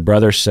information. The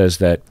brother says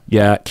that,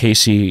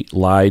 Casey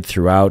lied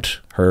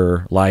throughout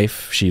her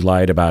life. She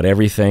lied about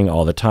everything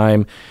all the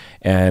time,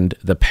 and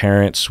the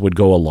parents would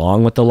go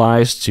along with the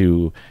lies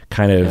to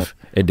kind of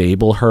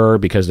enable her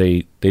because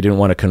they didn't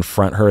want to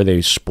confront her.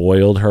 They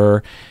spoiled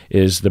her,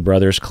 is the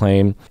brother's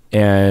claim.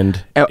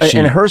 And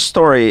her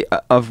story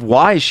of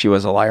why she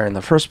was a liar in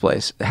the first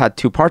place had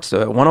two parts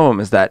to it. One of them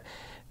is that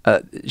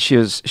she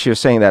was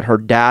saying that her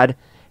dad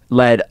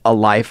led a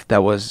life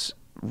that was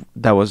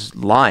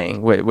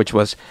lying, which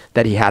was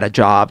that he had a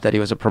job, that he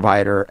was a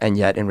provider, and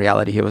yet in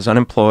reality he was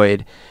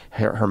unemployed.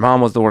 Her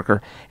mom was the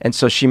worker. And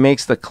so she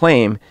makes the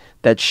claim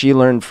that she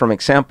learned from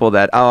example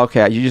that,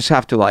 you just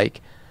have to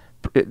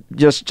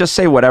just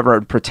say whatever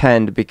and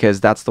pretend because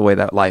that's the way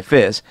that life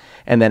is.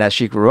 And then as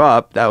she grew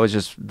up, that was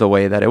just the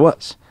way that it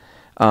was.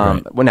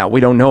 Well, now we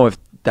don't know if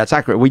that's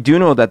accurate. We do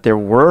know that there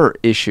were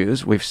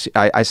issues.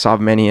 I saw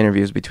many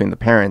interviews between the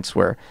parents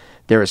where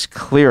there is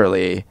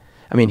clearly,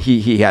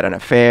 he had an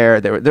affair.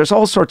 There's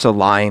all sorts of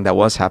lying that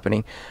was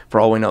happening.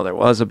 For all we know, there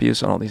was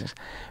abuse and all these things.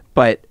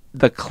 But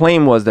the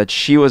claim was that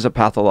she was a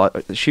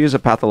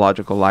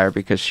pathological liar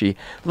because she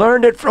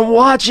learned it from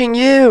watching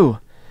you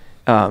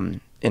in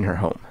her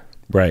home.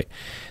 Right.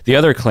 The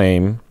other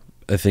claim,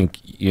 I think,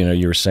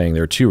 you were saying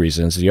there are two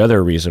reasons. The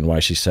other reason why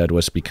she said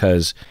was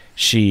because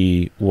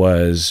she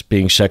was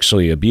being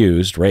sexually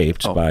abused,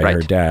 raped by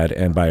her dad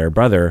and by her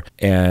brother,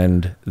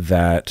 and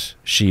that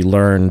she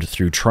learned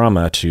through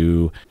trauma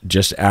to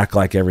just act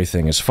like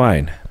everything is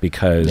fine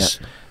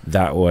because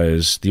that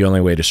was the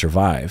only way to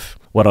survive.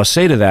 What I'll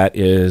say to that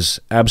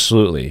is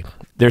absolutely.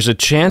 There's a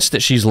chance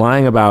that she's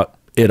lying about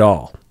it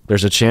all.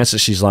 There's a chance that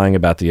she's lying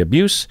about the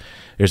abuse.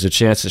 There's a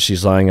chance that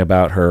she's lying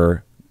about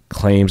her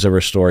claims of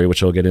her story,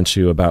 which we'll get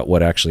into about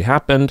what actually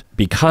happened,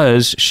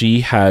 because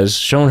she has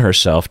shown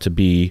herself to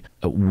be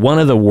one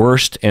of the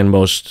worst and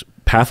most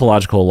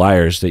pathological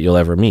liars that you'll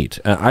ever meet.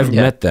 I've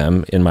met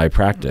them in my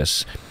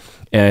practice.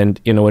 And,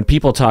 when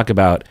people talk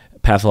about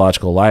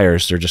pathological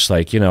liars, they're just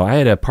like, I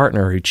had a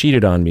partner who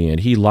cheated on me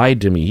and he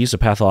lied to me. He's a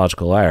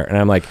pathological liar. And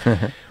I'm like,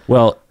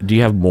 well, do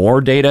you have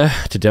more data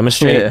to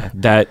demonstrate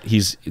that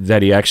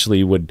he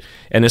actually would?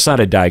 And it's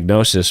not a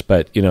diagnosis,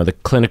 but the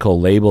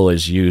clinical label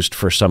is used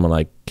for someone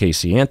like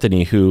Casey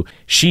Anthony, who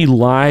she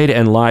lied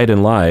and lied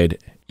and lied.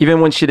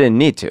 Even when she didn't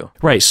need to.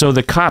 Right. So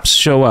the cops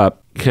show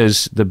up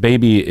because the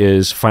baby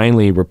is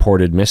finally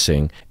reported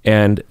missing,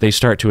 and they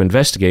start to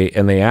investigate,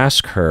 and they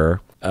ask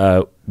her,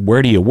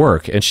 where do you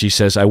work? And she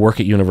says, I work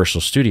at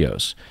Universal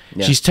Studios.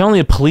 Yeah. She's telling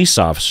the police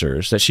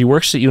officers that she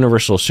works at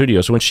Universal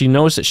Studios when she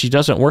knows that she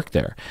doesn't work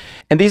there.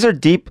 And these are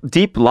deep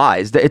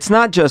lies. It's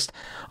not just,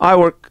 I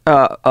work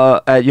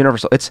at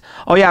Universal. It's,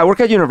 oh yeah, I work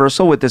at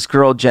Universal with this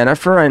girl,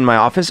 Jennifer, in my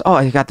office. Oh,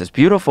 I got this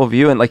beautiful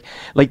view. And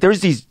like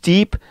there's these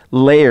deep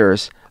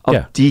layers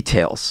of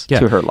details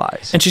to her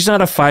lies. And she's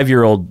not a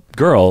 5-year-old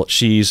girl.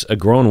 She's a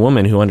grown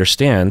woman who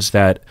understands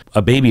that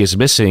a baby is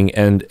missing.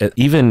 And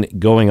even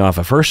going off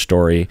of her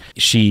story,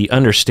 she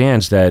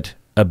understands that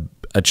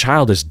a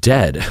child is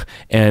dead,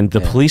 and the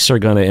police are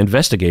going to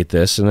investigate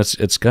this, and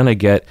it's going to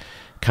get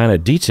kind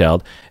of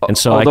detailed. And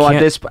so although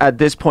at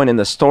this point in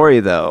the story,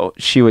 though,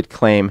 she would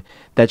claim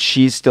that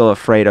she's still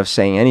afraid of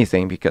saying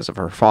anything because of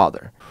her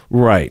father.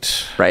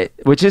 Right.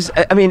 Which is,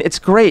 I mean, it's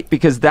great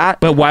because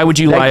that. But why would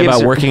you lie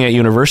about working at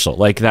Universal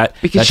like that?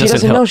 Because she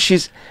doesn't know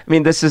she's. I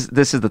mean, this is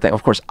the thing.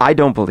 Of course, I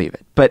don't believe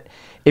it. But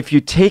if you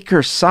take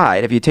her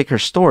side, if you take her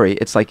story,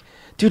 it's like,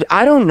 dude,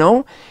 I don't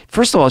know.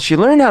 First of all, she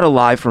learned how to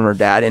lie from her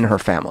dad and her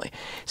family.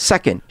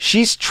 Second,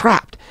 she's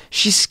trapped.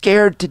 She's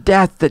scared to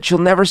death that she'll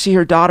never see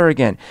her daughter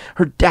again.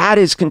 Her dad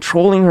is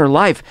controlling her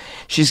life.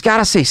 She's got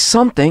to say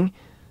something.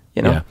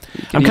 You know. Yeah.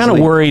 I'm kind of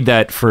worried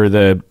that for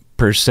the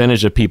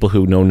percentage of people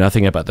who know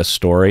nothing about the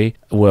story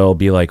will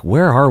be like,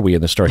 where are we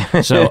in the story?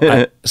 So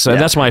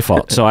that's my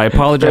fault. So I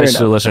apologize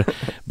to the listener.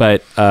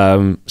 But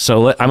I'm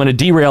going to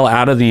derail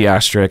out of the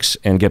asterisks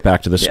and get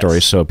back to the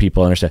story so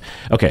people understand.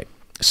 Okay.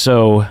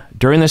 So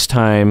during this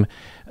time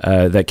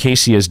that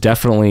Casey is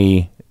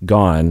definitely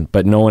gone,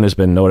 but no one has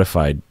been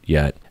notified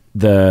yet.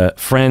 The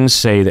friends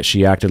say that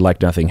she acted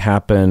like nothing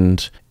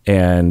happened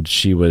and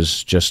she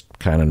was just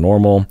kind of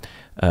normal.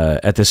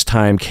 At this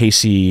time,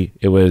 Casey,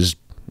 it was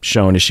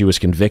shown as she was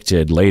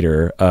convicted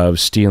later of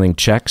stealing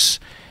checks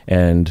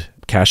and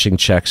cashing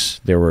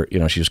checks. There were,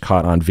 she was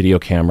caught on video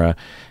camera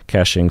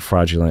cashing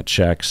fraudulent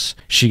checks.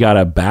 She got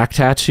a back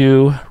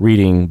tattoo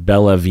reading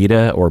Bella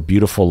Vita, or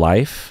Beautiful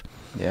Life.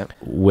 Yep.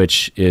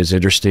 Which is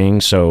interesting.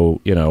 So,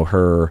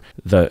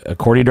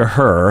 according to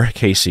her,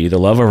 Casey, the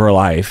love of her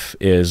life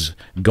is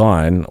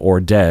gone or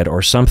dead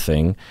or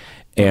something.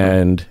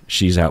 And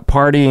she's out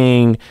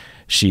partying.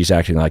 She's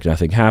acting like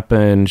nothing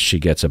happened. She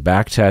gets a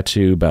back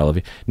tattoo.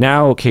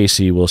 Now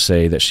Casey will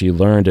say that she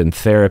learned in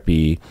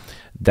therapy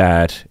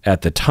that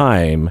at the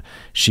time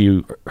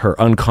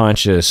her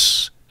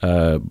unconscious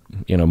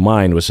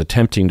mind was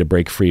attempting to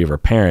break free of her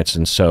parents,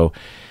 and so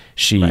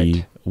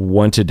she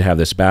wanted to have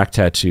this back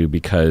tattoo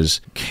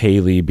because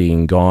Kaylee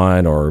being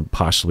gone or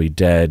possibly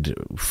dead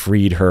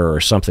freed her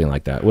or something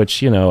like that,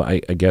 which, I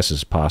guess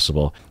is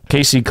possible.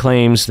 Casey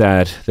claims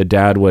that the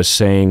dad was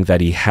saying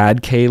that he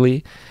had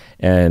Kaylee,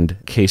 and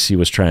Casey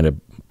was trying to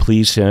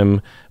please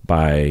him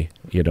by,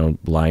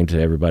 lying to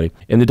everybody.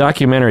 In the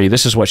documentary,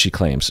 this is what she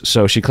claims.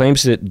 So she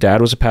claims that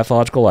dad was a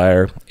pathological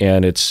liar,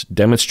 and it's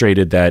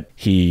demonstrated that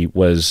he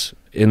was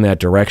in that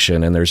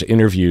direction. And there's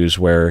interviews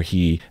where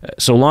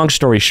so long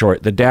story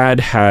short, the dad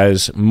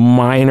has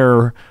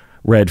minor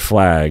red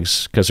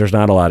flags, because there's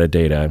not a lot of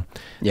data,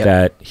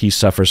 that he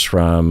suffers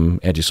from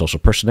antisocial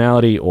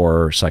personality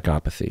or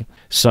psychopathy.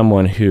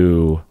 Someone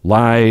who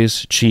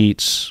lies,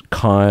 cheats,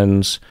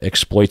 cons,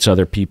 exploits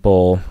other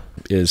people,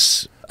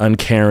 is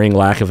uncaring,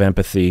 lack of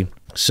empathy.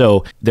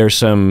 So there's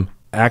some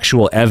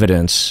actual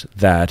evidence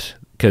that,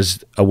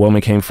 because a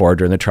woman came forward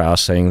during the trial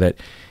saying that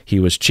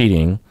he was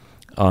cheating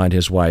on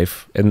his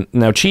wife. And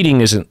now cheating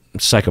isn't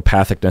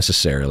psychopathic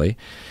necessarily.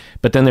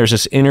 But then there's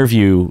this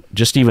interview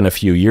just even a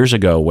few years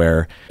ago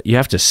where you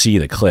have to see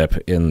the clip,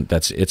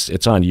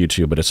 it's on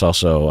YouTube, but it's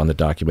also on the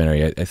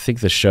documentary. I think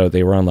the show,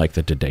 they were on like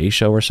the Today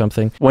Show or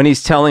something. When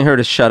he's telling her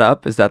to shut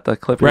up, is that the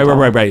clip?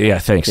 Right. Yeah,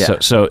 thanks. Yeah.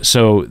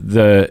 So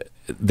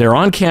they're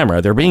on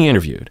camera, they're being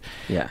interviewed.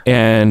 Yeah.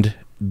 And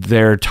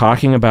they're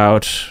talking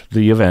about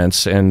the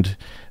events and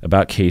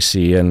about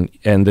Casey, and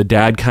the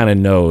dad kind of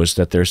knows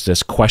that there's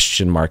this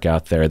question mark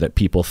out there that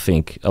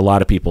a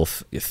lot of people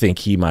think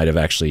he might have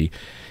actually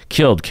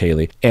killed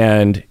Kaylee,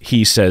 and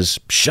he says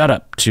shut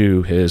up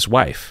to his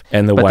wife,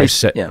 and the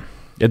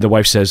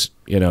wife says,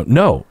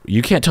 no,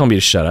 you can't tell me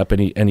to shut up,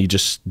 and he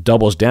just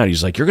doubles down.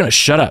 He's like, you're gonna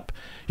shut up,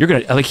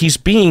 he's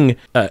being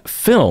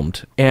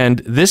filmed, and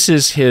this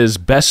is his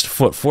best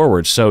foot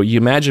forward. So you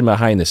imagine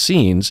behind the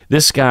scenes,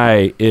 this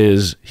guy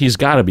he's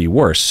got to be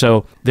worse.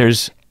 So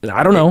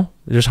I don't know,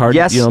 there's hard,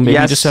 maybe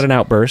he just had an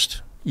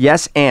outburst.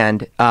 Yes,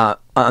 and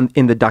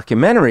in the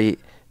documentary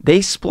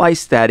they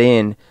spliced that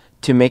in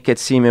to make it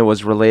seem it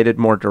was related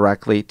more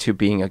directly to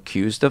being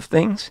accused of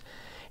things.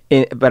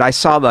 But I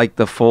saw like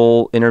the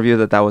full interview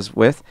that was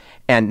with,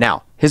 and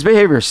now his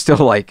behavior is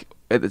still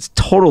it's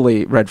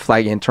totally red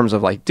flaggy in terms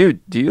of like, dude,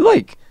 do you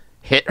like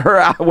hit her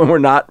out when we're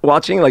not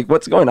watching? Like,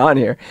 what's going on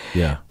here?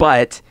 Yeah.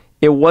 But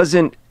it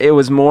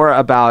was more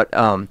about,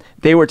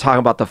 they were talking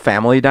about the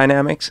family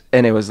dynamics,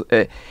 and it was,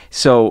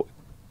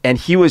 and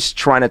he was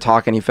trying to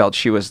talk, and he felt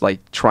she was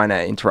like trying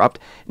to interrupt.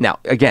 Now,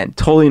 again,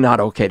 totally not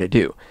okay to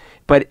do.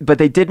 But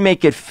they did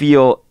make it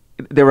feel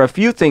there were a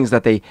few things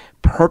that they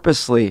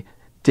purposely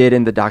did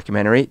in the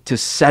documentary to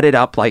set it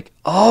up like,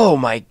 oh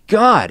my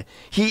God,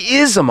 he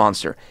is a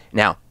monster.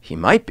 Now, he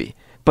might be,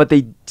 but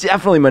they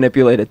definitely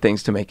manipulated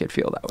things to make it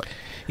feel that way.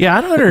 Yeah,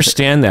 I don't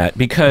understand that,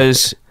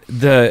 because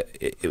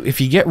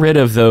if you get rid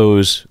of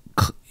those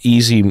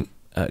easy,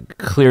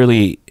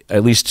 clearly,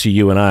 at least to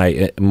you and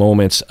I,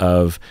 moments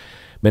of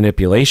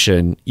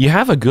manipulation, you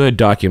have a good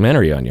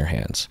documentary on your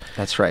hands.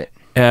 That's right.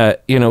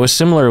 It was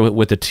similar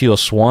with the Teal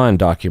Swan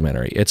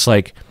documentary. It's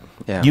like,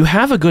 you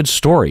have a good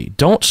story.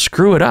 Don't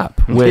screw it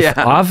up with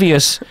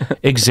obvious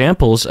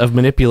examples of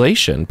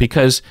manipulation,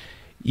 because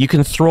you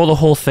can throw the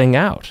whole thing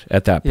out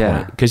at that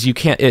point. Because you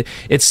can't.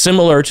 It's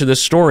similar to the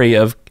story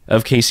of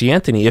Casey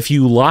Anthony. If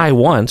you lie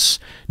once,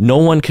 no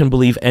one can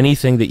believe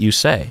anything that you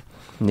say.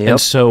 Yep. And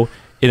so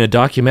in a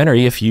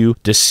documentary, if you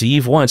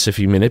deceive once, if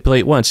you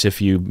manipulate once,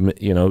 if you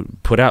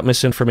put out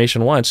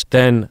misinformation once,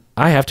 then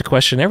I have to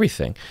question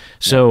everything.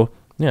 So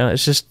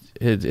it's just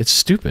it's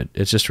stupid.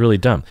 It's just really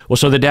dumb. Well,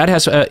 so the dad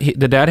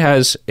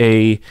has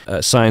a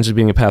signs of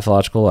being a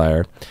pathological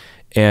liar,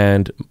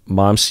 and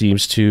mom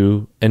seems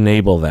to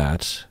enable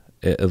that.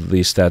 At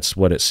least that's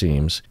what it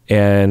seems.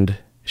 And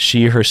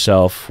she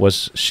herself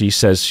she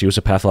says she was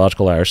a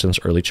pathological liar since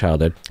early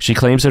childhood. She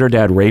claims that her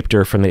dad raped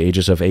her from the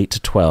ages of 8 to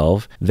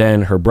 12.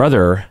 Then her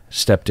brother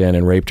stepped in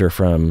and raped her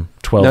from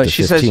 12 to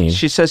 15.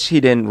 She says he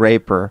didn't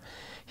rape her.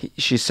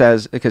 She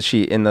says, because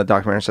she in the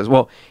documentary says,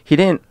 well, he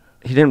didn't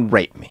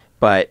rape me,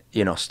 but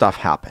stuff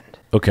happened.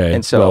 Okay.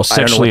 And so well,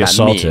 sexually assaulted.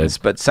 I don't know what that means,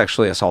 but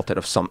sexually assaulted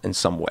in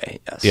some way.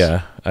 Yes.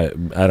 Yeah. I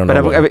don't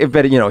know.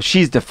 But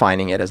she's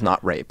defining it as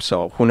not rape.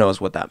 So who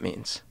knows what that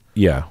means?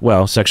 Yeah.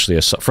 Well, sexually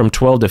assault from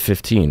 12 to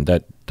 15.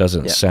 That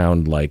doesn't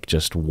sound like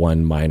just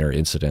one minor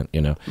incident,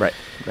 Right.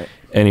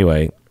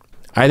 Anyway,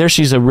 either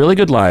she's a really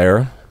good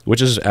liar,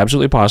 which is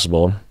absolutely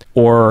possible,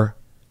 or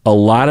a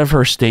lot of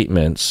her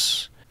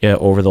statements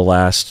over the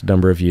last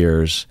number of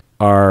years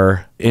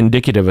are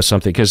indicative of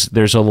something, because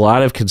there's a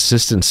lot of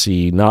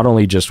consistency, not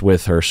only just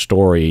with her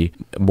story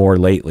more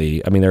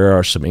lately. I mean, there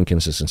are some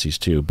inconsistencies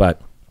too, but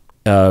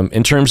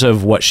in terms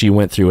of what she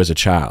went through as a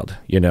child,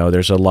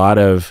 there's a lot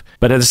of,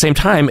 but at the same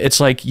time, it's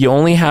like you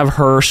only have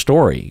her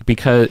story,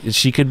 because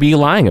she could be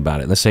lying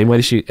about it in the same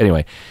way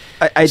anyway.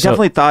 I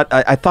definitely thought,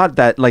 I thought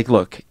that, like,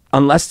 look,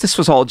 unless this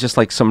was all just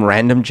like some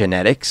random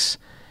genetics,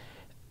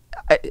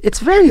 it's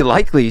very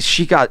likely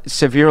she got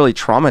severely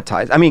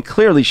traumatized. I mean,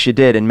 clearly she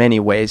did in many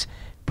ways,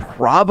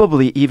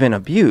 probably even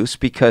abuse,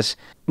 because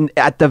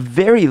at the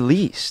very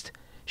least,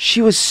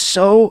 she was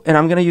so, and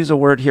I'm going to use a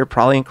word here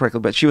probably incorrectly,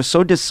 but she was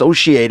so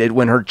dissociated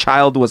when her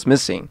child was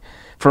missing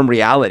from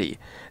reality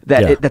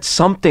that that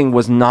something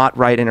was not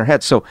right in her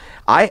head. So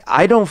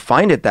I don't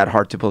find it that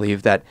hard to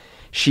believe that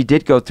she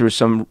did go through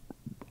some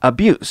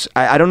abuse.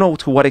 I don't know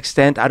to what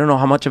extent. I don't know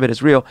how much of it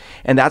is real.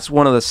 And that's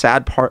one of the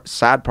sad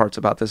parts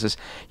about this, is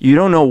you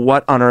don't know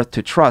what on earth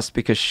to trust,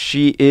 because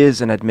she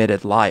is an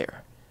admitted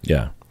liar.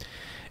 Yeah.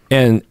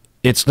 And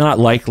it's not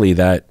likely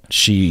that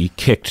she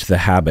kicked the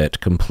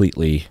habit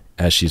completely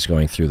as she's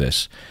going through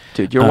this.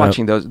 Dude, you're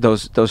watching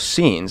those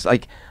scenes.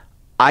 Like,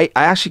 I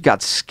actually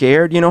got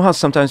scared. You know how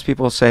sometimes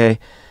people say,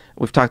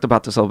 we've talked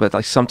about this a little bit,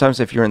 like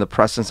sometimes if you're in the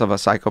presence of a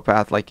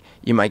psychopath, like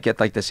you might get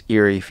like this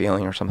eerie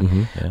feeling or something.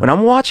 Mm-hmm, When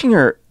I'm watching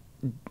her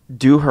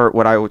do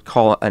what I would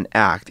call an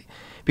act,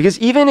 because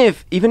even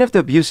if the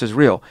abuse is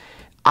real,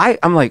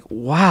 I'm like,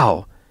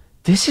 wow,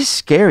 this is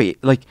scary.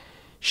 Like,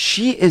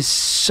 she is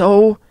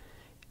so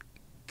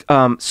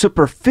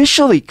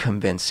superficially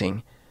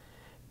convincing,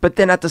 but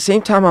then at the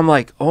same time, I'm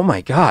like, oh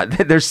my God,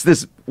 there's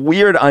this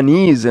weird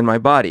unease in my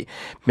body.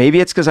 Maybe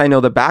it's because I know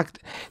the back.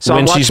 So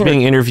when she's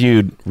being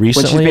interviewed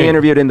recently? When she's being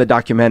interviewed in the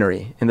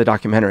documentary,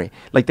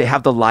 like they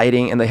have the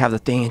lighting and they have the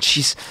thing, and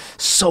she's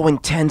so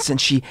intense,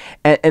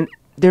 and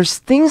there's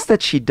things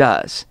that she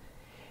does.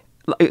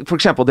 Like, for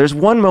example, there's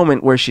one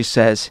moment where she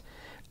says,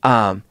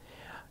 but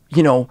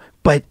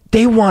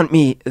they want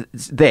me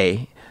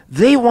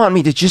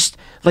to just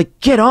like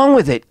get on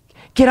with it,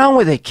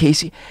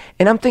 Casey.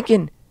 And I'm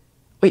thinking,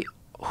 wait,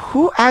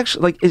 who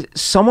actually, like, is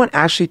someone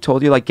actually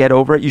told you, like, get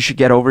over it? You should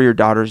get over your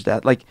daughter's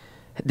death. Like,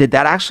 did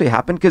that actually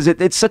happen? Because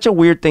it's such a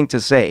weird thing to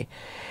say.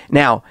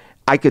 Now,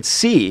 I could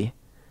see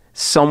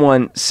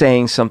someone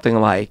saying something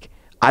like,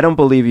 I don't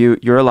believe you.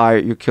 You're a liar.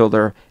 You killed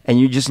her. And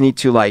you just need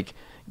to, like,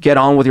 get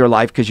on with your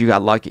life because you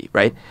got lucky,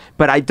 right?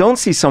 But I don't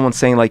see someone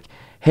saying, like,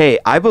 hey,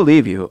 I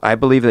believe you. I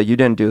believe that you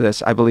didn't do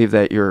this. I believe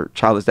that your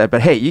child is dead.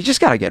 But hey, you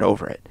just got to get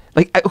over it.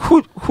 Like,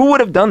 who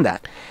would have done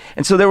that?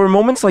 And so there were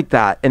moments like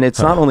that, and it's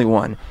not only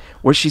one,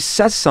 where she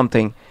says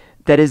something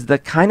that is the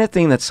kind of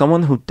thing that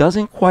someone who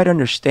doesn't quite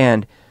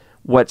understand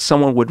what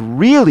someone would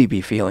really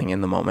be feeling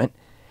in the moment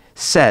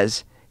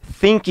says,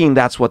 thinking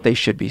that's what they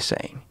should be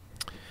saying.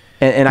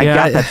 And I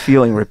got that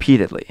feeling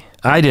repeatedly.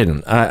 I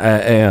didn't,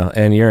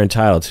 and you're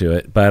entitled to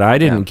it, but I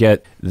didn't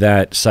get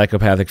that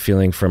psychopathic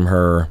feeling from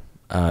her.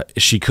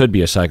 She could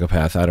be a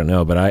psychopath. I don't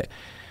know, but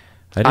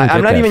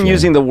I'm not even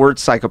using the word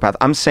psychopath.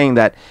 I'm saying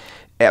that,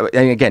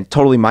 and again,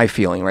 totally my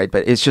feeling, right?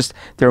 But it's just,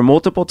 there are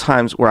multiple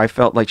times where I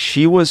felt like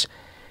she was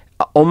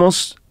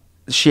almost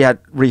she had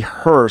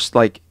rehearsed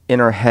like in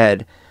her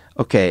head,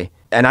 okay,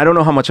 and I don't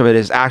know how much of it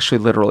is actually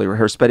literally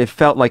rehearsed, but it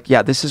felt like,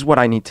 yeah, this is what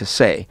I need to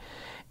say.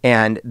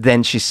 And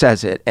then she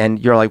says it, and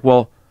you're like,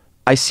 well,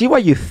 I see why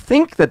you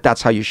think that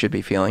that's how you should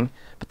be feeling,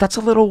 but that's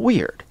a little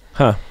weird.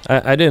 Huh.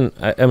 I didn't,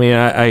 I mean,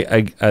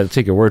 I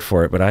take your word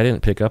for it, but I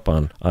didn't pick up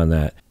on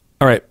that.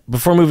 All right,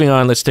 before moving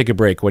on, let's take a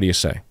break. What do you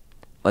say?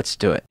 Let's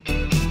do it.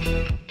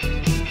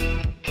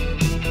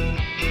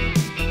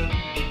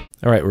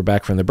 All right, we're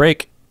back from the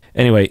break.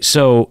 Anyway,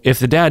 so if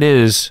the dad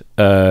is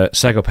a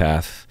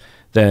psychopath,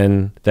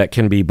 then that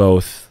can be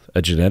both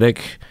a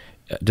genetic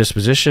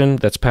disposition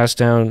that's passed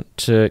down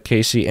to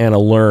Casey and a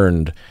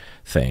learned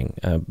thing.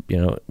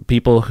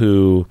 People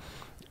who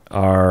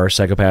are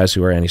psychopaths,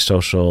 who are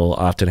antisocial,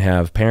 often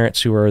have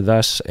parents who are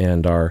thus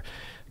and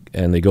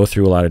they go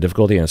through a lot of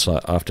difficulty, and it's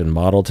often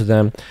modeled to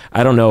them.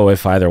 I don't know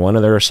if either one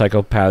of them are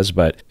psychopaths,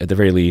 but at the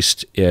very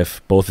least,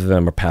 if both of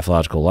them are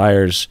pathological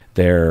liars,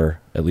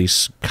 they're at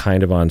least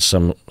kind of on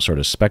some sort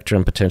of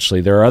spectrum, potentially.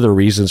 There are other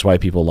reasons why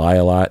people lie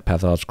a lot.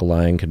 Pathological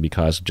lying can be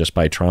caused just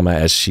by trauma,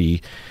 as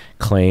she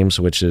claims,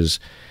 which is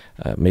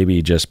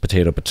maybe just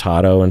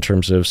potato in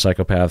terms of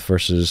psychopath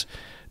versus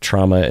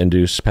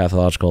trauma-induced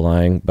pathological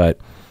lying. But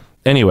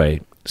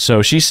anyway,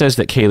 so she says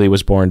that Kaylee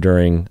was born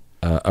during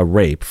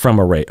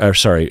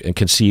and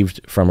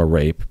conceived from a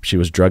rape. She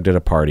was drugged at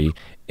a party.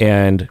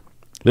 And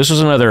this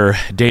was another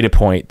data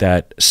point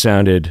that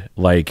sounded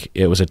like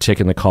it was a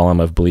tick in the column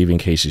of believing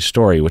Casey's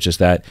story, which is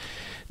that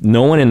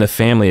no one in the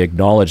family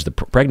acknowledged the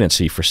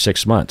pregnancy for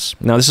 6 months.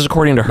 Now, this is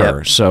according to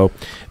her.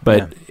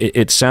 Yep.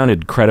 It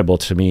sounded credible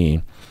to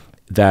me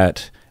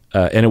that,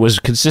 and it was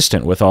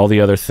consistent with all the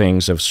other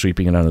things of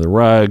sweeping it under the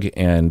rug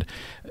and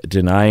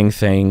denying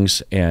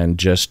things and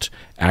just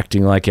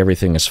acting like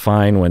everything is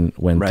fine when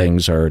right.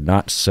 Things are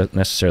not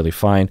necessarily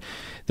fine.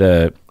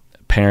 The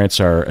parents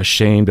are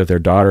ashamed of their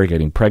daughter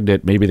getting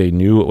pregnant. Maybe they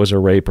knew it was a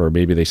rape, or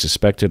maybe they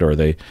suspected, or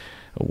they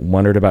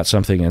wondered about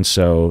something. And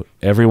so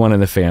everyone in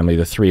the family,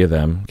 the three of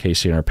them,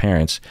 Casey and her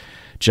parents,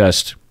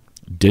 just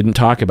didn't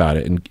talk about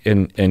it.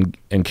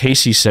 And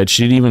Casey said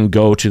she didn't even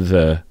go to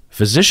the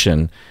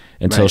physician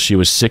until right. She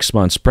was 6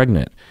 months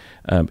pregnant.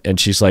 And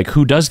she's like,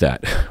 who does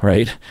that,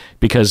 right?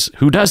 Because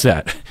who does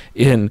that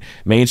in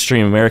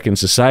mainstream American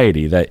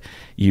society, that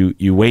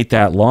you wait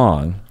that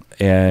long?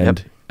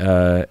 And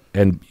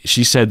and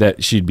she said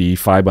that she'd be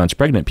 5 months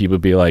pregnant. People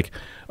would be like,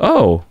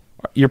 oh,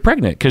 you're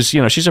pregnant? Because,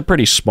 she's a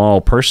pretty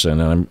small person,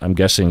 and I'm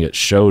guessing it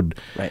showed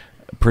right.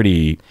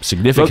 Pretty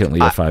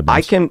significantly at 5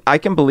 months. I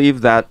can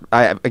believe that.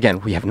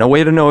 Again, we have no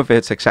way to know if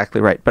it's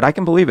exactly right, but I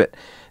can believe it.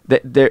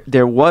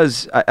 There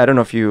was, I don't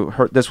know if you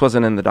heard, this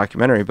wasn't in the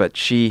documentary, but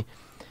she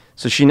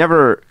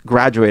never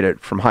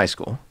graduated from high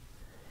school.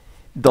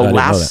 The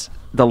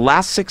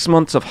last 6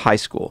 months of high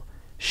school,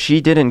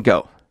 she didn't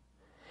go.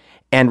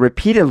 And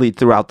repeatedly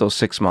throughout those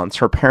 6 months,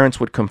 her parents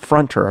would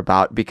confront her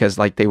because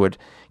like they would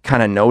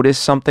kind of notice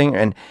something,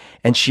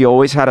 and she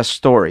always had a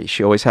story.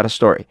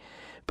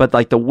 But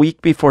like the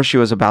week before she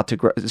was about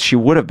to, she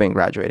would have been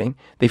graduating,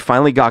 they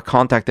finally got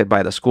contacted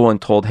by the school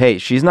and told, hey,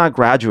 she's not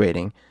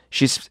graduating.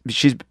 She's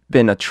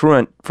been a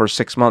truant for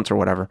 6 months or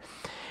whatever.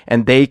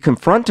 And they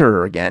confronted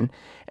her again.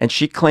 And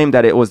she claimed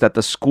that it was that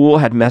the school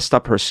had messed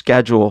up her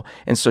schedule,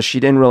 and so she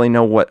didn't really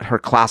know what her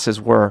classes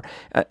were.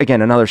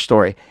 Again, another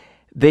story.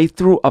 They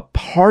threw a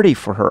party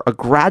for her, a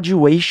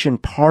graduation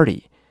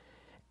party.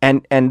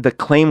 And the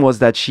claim was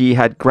that she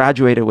had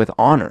graduated with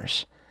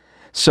honors.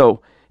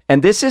 So,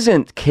 and this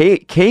isn't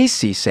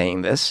Casey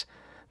saying this.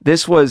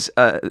 This was,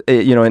 and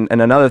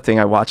another thing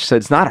I watched said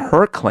it's not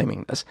her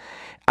claiming this.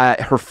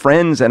 Her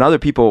friends and other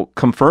people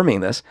confirming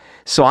this.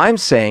 So I'm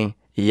saying,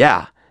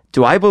 yeah.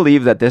 Do I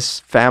believe that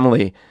this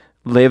family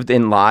lived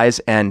in lies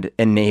and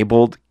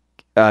enabled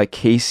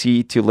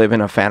Casey to live in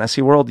a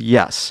fantasy world?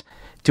 Yes.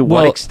 To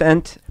what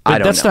extent? I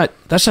don't know.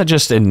 That's not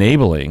just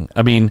enabling.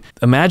 I mean,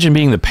 imagine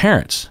being the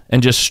parents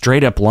and just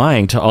straight up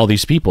lying to all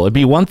these people. It'd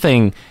be one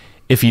thing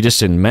if you just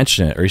didn't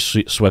mention it or you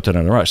swept it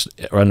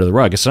under the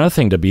rug. It's another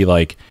thing to be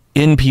like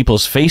in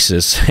people's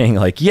faces saying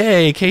like,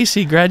 "Yay,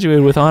 Casey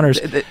graduated with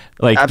honors."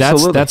 Like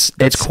absolutely.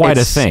 that's quite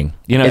a thing.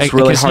 It's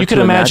really hard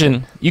to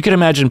imagine. You could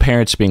imagine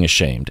parents being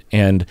ashamed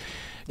and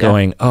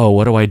going, "Oh,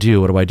 what do I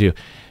do? What do I do?"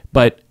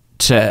 But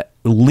to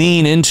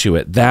lean into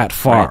it that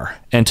far right.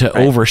 and to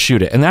right.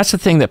 overshoot it. And that's the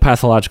thing that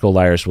pathological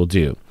liars will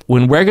do.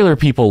 When regular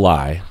people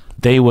lie,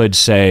 they would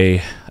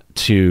say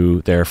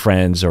to their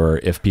friends, or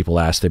if people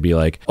ask, they'd be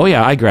like, "Oh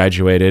yeah, I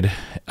graduated.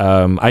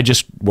 I was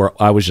just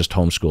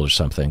homeschooled or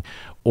something."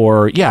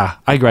 Or, "Yeah,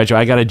 I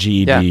graduated. I got a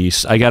GED. Yeah.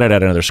 I got it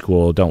at another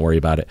school. Don't worry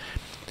about it."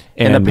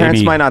 And the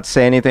parents might not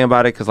say anything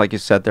about it because, like you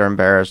said, they're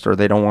embarrassed or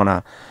they don't want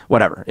to,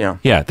 whatever,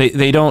 Yeah,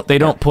 they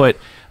don't put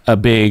a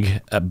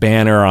big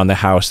banner on the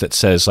house that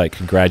says like,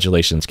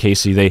 "Congratulations,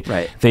 Casey."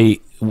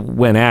 They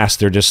when asked,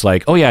 they're just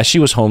like, "Oh yeah, she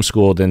was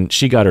homeschooled and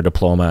she got her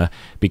diploma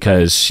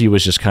because she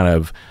was just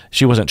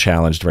she wasn't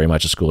challenged very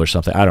much at school or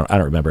something." I don't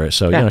remember it.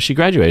 So she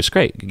graduated. It's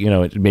great.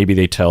 Maybe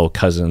they tell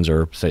cousins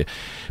or say,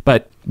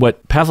 but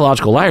what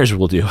pathological liars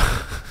will do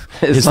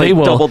It's like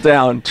double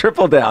down,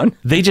 triple down.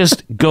 They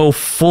just go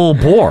full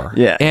bore.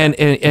 Yeah.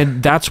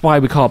 And that's why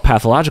we call it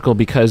pathological,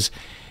 because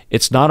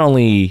it's not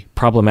only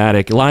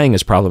problematic, lying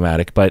is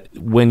problematic, but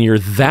when you're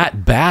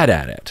that bad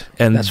at it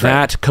and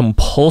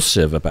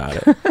compulsive about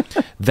it,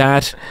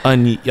 that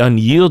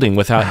unyielding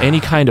without any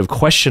kind of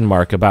question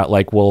mark about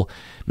like, well,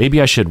 maybe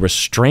I should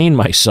restrain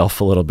myself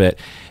a little bit.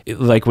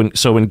 Like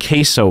when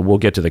Casey, we'll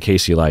get to the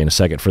Casey lie in a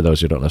second for those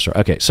who don't know.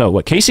 Okay, so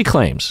what Casey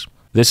claims,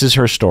 this is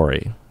her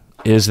story,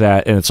 is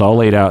that, and it's all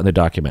laid out in the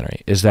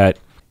documentary, is that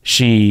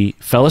she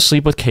fell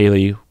asleep with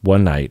Kaylee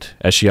one night,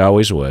 as she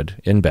always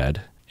would, in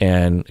bed.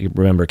 And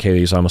remember,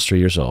 Kaylee's almost 3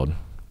 years old.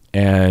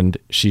 And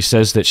she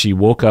says that she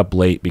woke up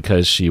late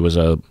because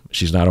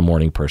she's not a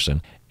morning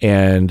person.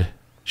 And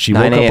she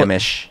 9 woke up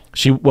a.m.-ish.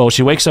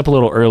 She wakes up a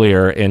little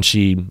earlier and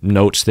she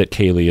notes that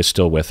Kaylee is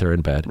still with her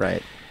in bed.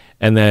 Right.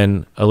 And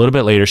then a little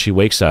bit later, she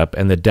wakes up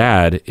and the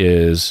dad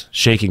is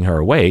shaking her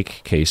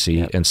awake,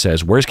 Casey, and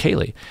says, "Where's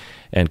Kaylee?"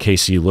 And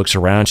Casey looks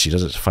around. She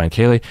doesn't find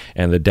Kaylee.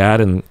 And the dad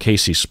and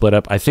Casey split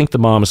up. I think the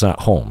mom's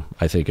not home,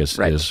 I think is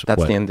That's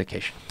the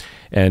indication.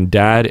 And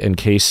Dad and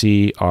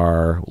Casey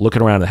are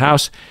looking around the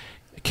house.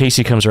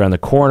 Casey comes around the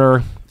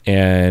corner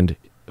and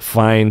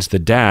finds the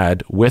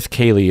dad with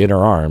Kaylee in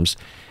her arms.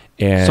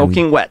 And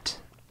soaking wet.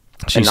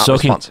 She's not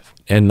soaking responsive.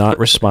 And not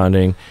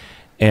responding.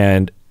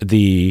 And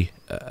the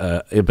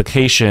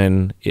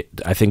implication,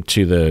 I think,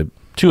 to the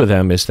two of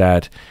them is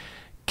that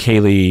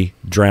Kaylee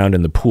drowned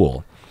in the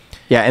pool.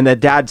 Yeah, and the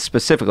dad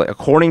specifically,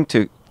 according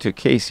to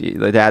Casey,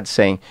 the dad's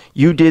saying,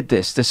 "You did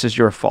this. This is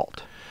your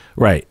fault."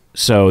 Right.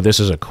 So this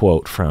is a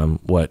quote from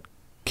what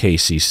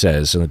Casey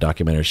says in the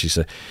documentary. She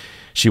said,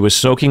 "She was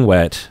soaking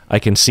wet. I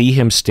can see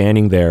him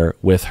standing there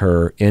with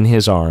her in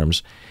his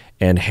arms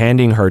and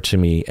handing her to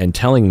me and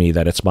telling me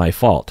that it's my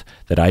fault,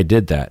 that I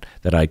did that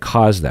I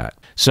caused that."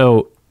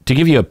 So to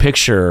give you a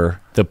picture,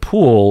 the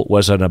pool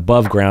was an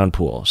above ground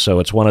pool. So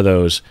it's one of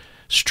those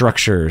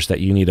structures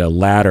that you need a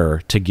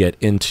ladder to get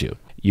into.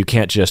 You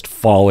can't just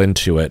fall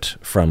into it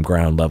from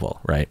ground level,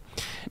 right?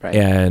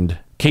 And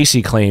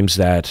Casey claims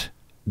that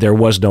there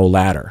was no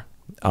ladder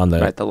on the...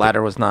 Right, the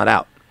ladder was not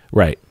out.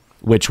 Right,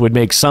 which would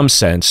make some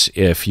sense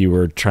if you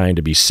were trying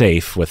to be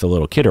safe with a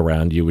little kid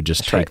around. You would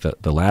just take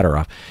the ladder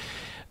off.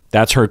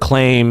 That's her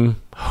claim.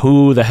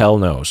 Who the hell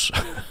knows?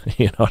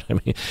 You know what I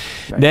mean?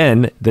 Right.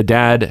 Then the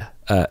dad,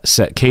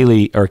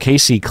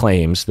 Casey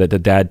claims that the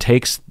dad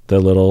takes the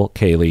little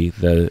Kaylee,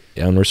 the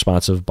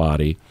unresponsive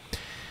body.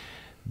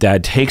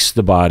 Dad takes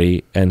the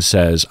body and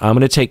says, "I'm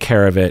going to take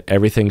care of it.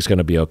 Everything's going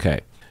to be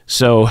okay."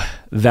 So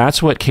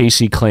that's what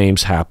Casey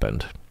claims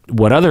happened.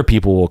 What other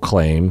people will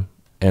claim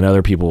and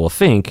other people will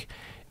think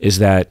is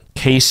that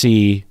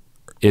Casey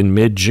in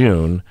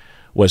mid-June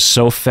was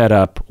so fed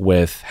up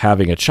with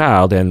having a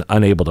child and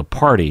unable to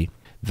party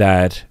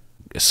that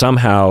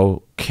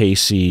somehow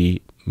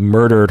Casey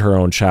murdered her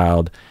own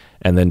child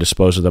and then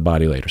disposed of the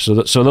body later. So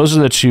those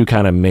are the two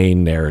kind of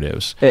main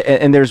narratives.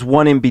 And there's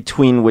one in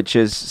between, which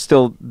is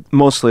still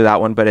mostly that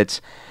one, but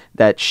it's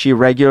that she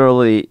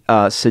regularly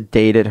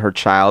sedated her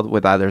child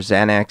with either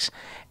Xanax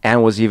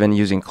and was even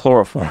using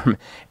chloroform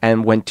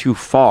and went too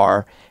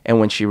far. And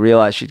when she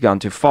realized she'd gone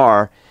too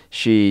far,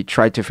 she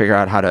tried to figure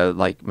out how to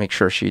like make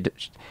sure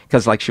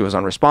because like she was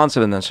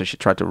unresponsive, and then so she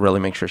tried to really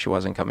make sure she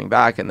wasn't coming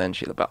back, and then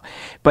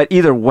but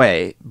either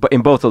way, but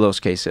in both of those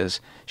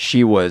cases,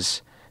 she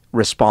was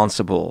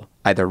responsible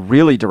either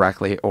really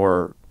directly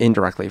or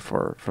indirectly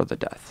for the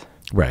death.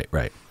 Right.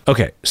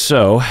 Okay,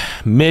 so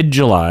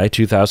mid-July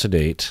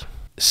 2008,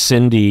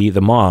 Cindy,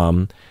 the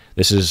mom,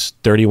 this is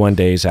 31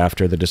 days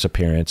after the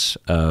disappearance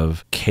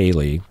of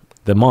Kaylee,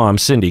 the mom,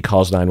 Cindy,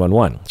 calls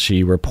 911.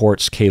 She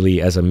reports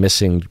Kaylee as a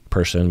missing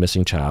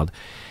child.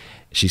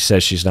 She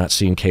says she's not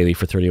seen Kaylee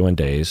for 31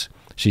 days.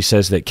 She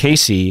says that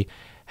Casey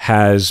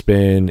has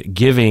been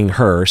giving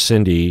her,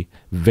 Cindy,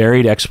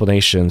 varied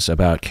explanations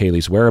about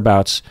Kaylee's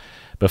whereabouts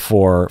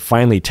before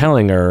finally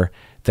telling her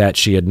that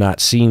she had not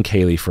seen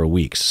Kaylee for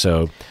weeks.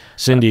 So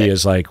Cindy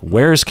is like,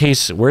 where's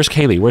Kaylee? Where's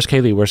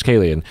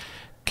Kaylee? And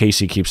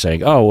Casey keeps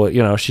saying, "Oh, well,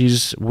 you know,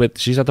 she's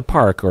at the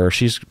park, or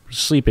she's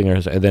sleeping,"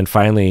 and then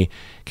finally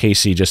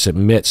Casey just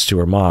admits to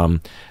her mom,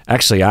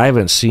 "Actually, I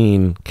haven't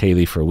seen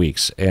Kaylee for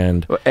weeks."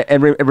 And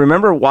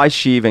remember why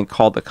she even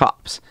called the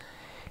cops.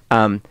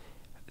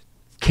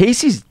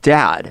 Casey's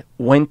dad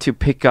went to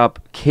pick up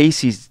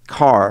Casey's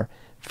car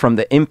from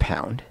the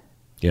impound.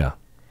 Yeah.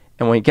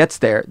 And when he gets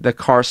there, the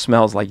car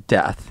smells like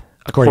death,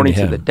 according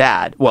to the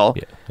dad. Well,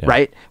 yeah.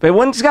 Right? But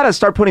one's got to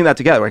start putting that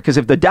together, right? Because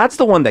if the dad's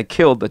the one that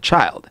killed the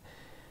child,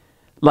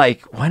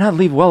 like, why not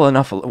leave well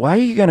enough? Why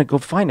are you going to go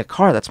find a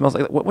car that smells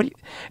like that? What do you...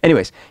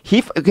 Anyways,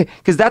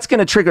 because that's going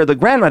to trigger the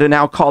grandma to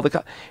now call the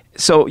car.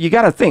 So you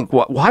got to think,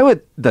 why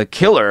would the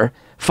killer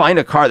find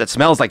a car that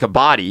smells like a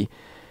body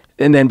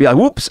and then be like,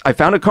 "Whoops, I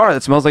found a car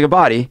that smells like a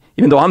body,"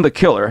 even though I'm the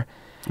killer?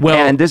 Well,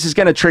 and this is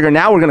going to trigger,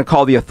 now we're going to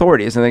call the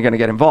authorities and they're going to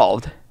get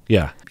involved.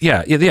 Yeah.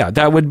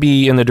 That would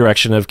be in the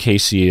direction of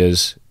Casey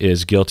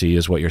is guilty,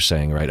 is what you're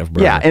saying, right? Of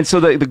murder. Yeah, and so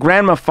the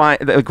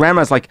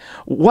grandma's like,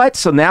 "What?"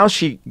 So now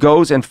she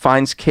goes and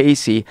finds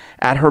Casey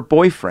at her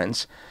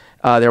boyfriend's,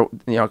 They're,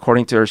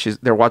 according to her,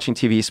 they're watching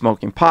TV,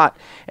 smoking pot,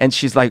 and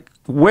she's like,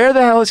 "Where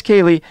the hell is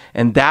Kaylee?"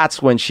 And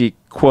that's when she,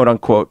 quote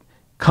unquote,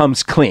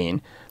 comes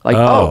clean. Like,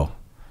 oh,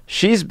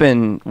 she's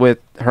been with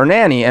her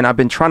nanny, and I've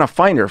been trying to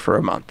find her for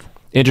a month.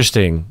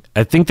 Interesting.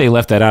 I think they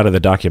left that out of the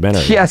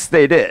documentary. Yes,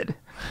 they did.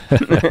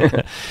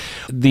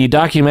 The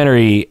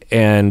documentary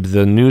and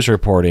the news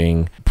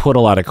reporting put a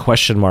lot of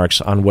question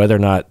marks on whether or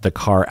not the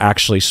car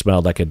actually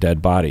smelled like a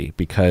dead body,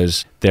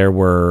 because there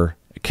were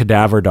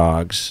cadaver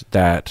dogs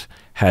that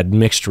had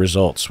mixed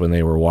results when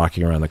they were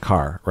walking around the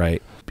car,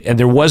 right? And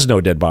there was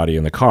no dead body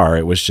in the car.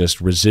 It was just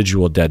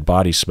residual dead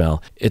body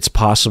smell. It's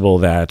possible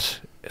that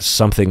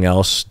something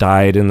else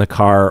died in the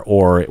car,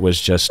 or it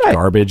was just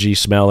garbagey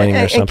smelling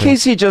or something. And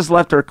Casey just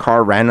left her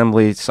car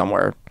randomly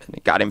somewhere and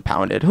it got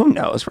impounded. Who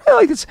knows? Right?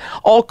 Like, it's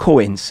all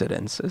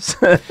coincidences.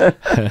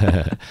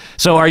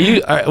 So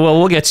well,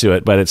 we'll get to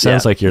it, but it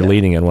sounds like you're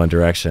leaning in one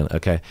direction.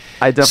 Okay.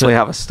 I definitely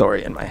have a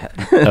story in my head.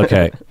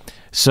 Okay.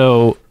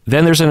 So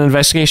then there's an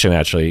investigation,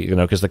 actually,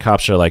 because the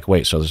cops are like,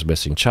 wait, so there's a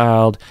missing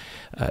child.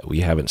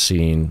 We haven't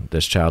seen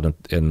this child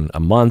in a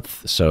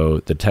month. So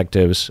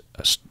detectives,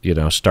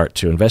 start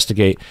to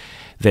investigate.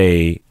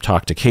 They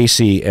talk to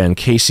Casey, and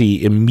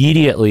Casey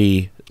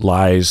immediately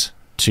lies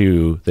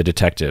to the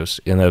detectives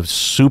in a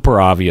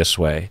super obvious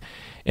way,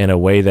 in a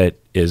way that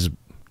is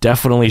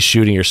definitely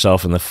shooting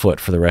yourself in the foot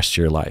for the rest of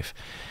your life,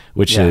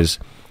 which is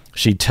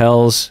she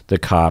tells the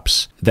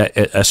cops that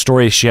a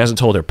story she hasn't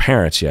told her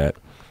parents yet,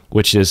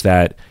 which is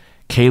that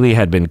Kaylee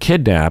had been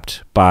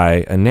kidnapped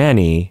by a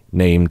nanny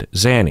named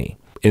Zanny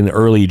in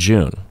early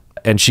June.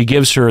 And she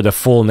gives her the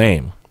full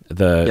name,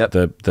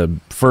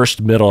 the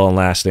first, middle, and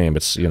last name.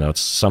 It's, it's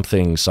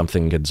something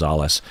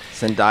Gonzalez.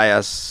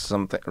 Zendaya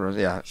something.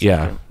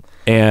 Yeah.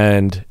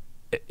 And,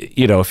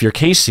 if you're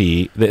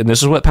Casey, and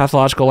this is what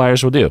pathological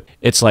liars will do.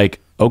 It's like,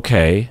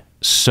 okay,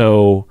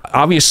 so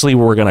obviously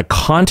we're going to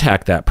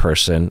contact that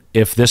person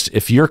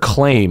if your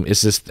claim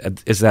is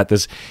that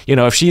this,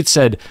 if she had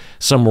said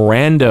some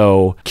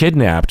rando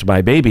kidnapped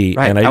my baby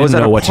and I didn't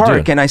know what to do. I was at a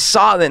park and I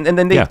saw them, and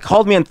then they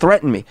called me and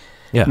threatened me.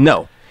 Yeah.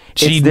 No.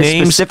 She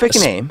names specific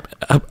name.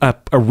 A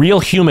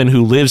real human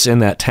who lives in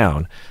that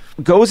town.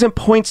 Goes and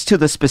points to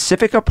the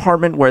specific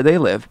apartment where they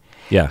live.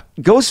 Yeah.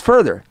 Goes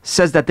further,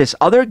 says that this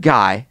other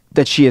guy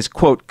that she is,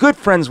 quote, good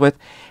friends with,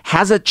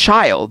 has a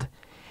child,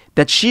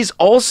 that she's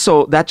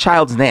also that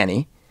child's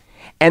nanny,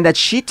 and that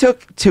she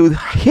took to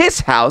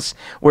his house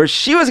where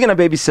she was going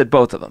to babysit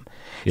both of them.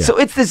 Yeah. So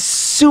it's this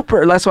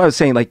super, that's what I was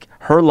saying, like,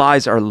 her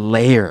lies are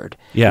layered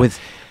with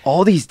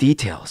all these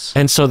details.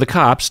 And so the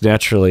cops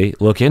naturally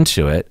look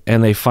into it,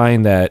 and they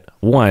find that,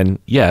 one,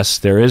 yes,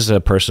 there is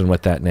a person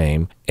with that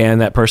name,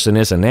 and that person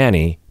is a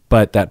nanny,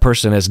 but that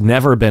person has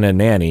never been a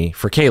nanny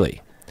for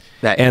Kaylee.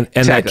 That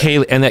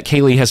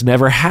Kaylee has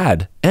never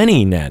had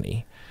any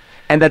nanny.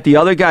 And that the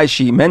other guy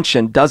she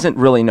mentioned doesn't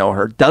really know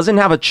her, doesn't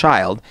have a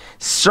child,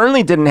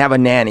 certainly didn't have a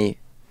nanny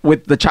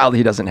with the child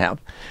he doesn't have.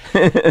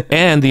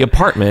 And the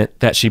apartment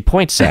that she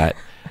points at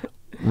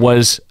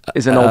is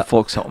an old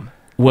folks home.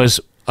 Was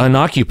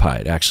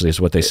unoccupied, actually, is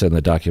what they said in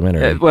the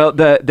documentary. Well,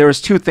 there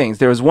was two things.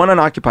 There was one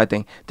unoccupied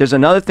thing. There's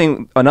another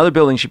thing, another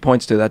building she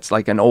points to that's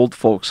like an old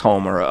folks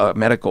home or a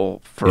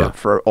medical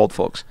for old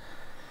folks.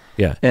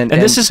 Yeah. And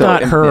this is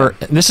not her.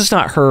 Yeah. This is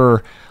not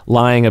her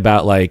lying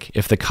about, like,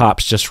 if the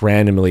cops just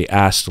randomly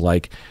asked,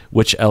 like,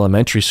 which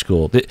elementary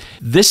school.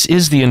 This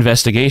is the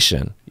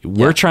investigation.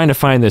 We're trying to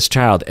find this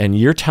child, and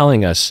you're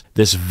telling us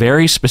this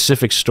very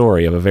specific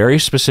story of a very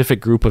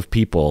specific group of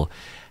people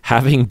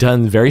having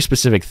done very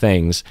specific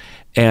things,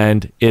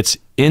 and it's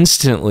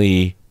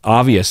instantly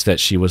obvious that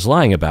she was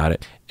lying about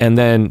it. And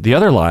then the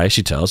other lie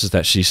she tells is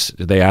that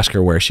they ask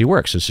her where she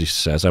works, and she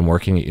says, I'm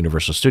working at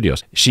Universal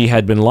Studios. She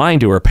had been lying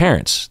to her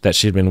parents that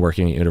she'd been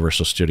working at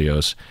Universal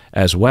Studios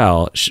as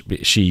well.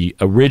 She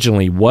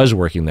originally was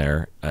working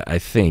there, I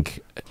think,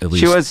 at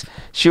least.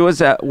 She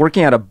was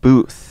working at a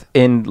booth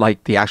in,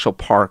 like, the actual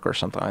park or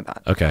something like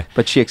that. Okay.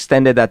 But she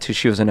extended that to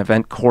she was an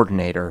event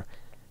coordinator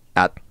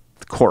at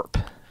Corp.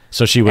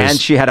 So she was, and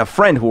she had a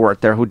friend who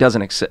worked there who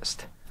doesn't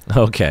exist.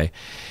 Okay.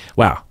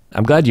 Wow.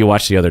 I'm glad you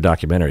watched the other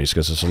documentaries,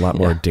 because there's a lot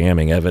more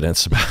damning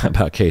evidence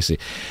about Casey.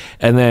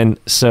 And then,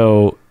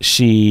 so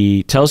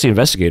she tells the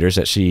investigators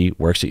that she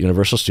works at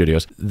Universal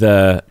Studios.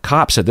 The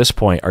cops at this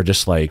point are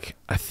just like,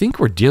 I think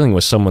we're dealing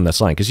with someone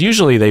that's lying. Because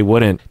usually they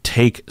wouldn't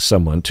take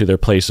someone to their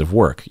place of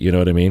work. You know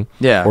what I mean?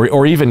 Yeah.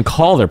 Or even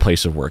call their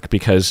place of work,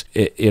 because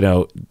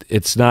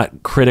it's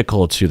not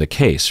critical to the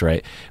case,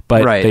 right?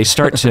 But they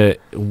start to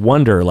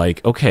wonder,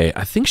 like, okay,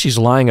 I think she's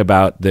lying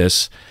about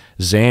this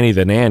Zanny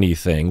the nanny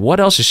thing.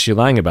 What else is she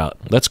lying about?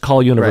 Let's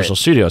call Universal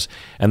Studios.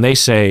 And they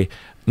say,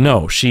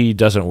 no, she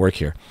doesn't work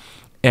here.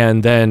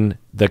 And then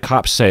the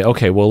cops say,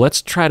 okay, well,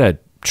 let's try to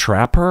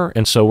trap her.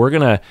 And so we're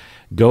going to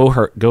go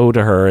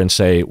to her and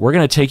say, we're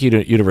going to take you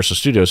to Universal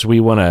Studios.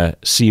 We want to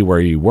see where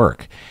you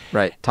work.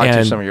 Right. Talk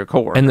to some of your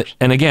coworkers.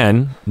 And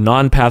again,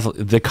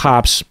 the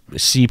cops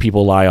see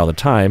people lie all the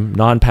time.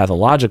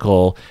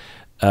 Non-pathological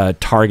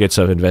targets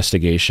of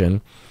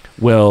investigation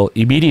will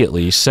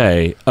immediately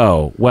say,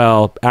 oh,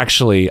 well,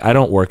 actually, I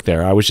don't work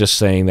there. I was just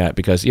saying that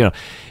because,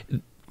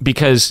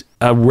 because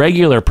a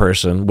regular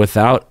person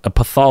without a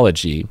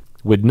pathology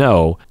would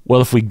know, well,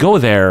 if we go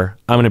there,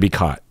 I'm going to be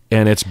caught.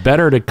 And it's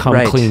better to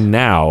come clean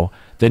now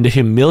than to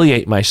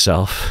humiliate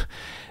myself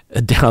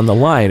down the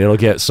line. It'll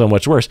get so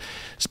much worse.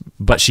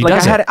 But she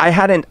doesn't. I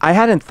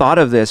hadn't thought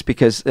of this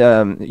because,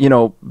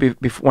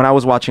 when I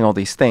was watching all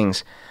these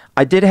things,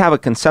 I did have a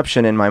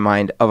conception in my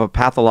mind of a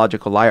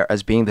pathological liar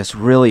as being this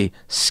really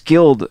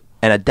skilled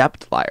and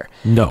adept liar.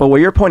 No. But what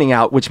you're pointing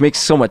out, which makes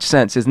so much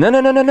sense, is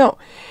no.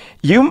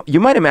 You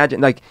might imagine,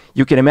 like,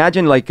 you can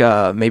imagine like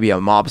maybe a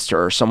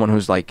mobster or someone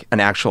who's like an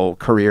actual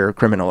career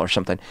criminal or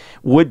something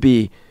would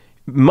be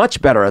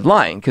much better at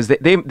lying, because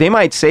they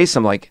might say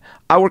something like,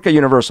 I work at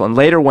Universal, and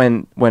later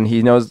when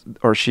he knows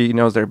or she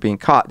knows they're being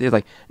caught, they're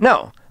like,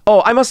 no.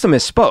 Oh, I must have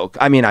misspoke.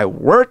 I mean, I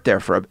worked there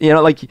for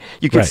like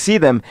you can see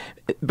them.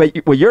 But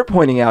what you're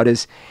pointing out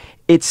is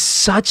it's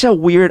such a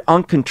weird,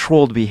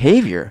 uncontrolled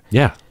behavior.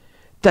 Yeah.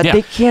 That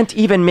they can't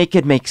even make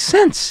it make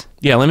sense.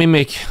 Yeah, let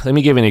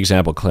me give an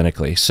example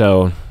clinically.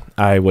 So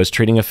I was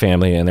treating a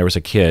family, and there was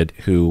a kid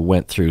who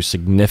went through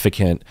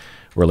significant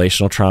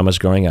relational traumas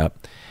growing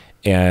up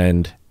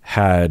and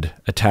had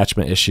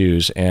attachment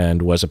issues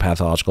and was a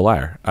pathological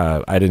liar.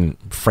 I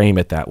didn't frame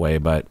it that way,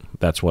 but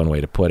that's one way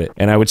to put it.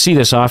 And I would see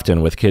this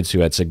often with kids who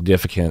had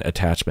significant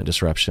attachment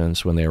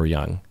disruptions when they were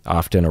young,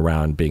 often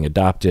around being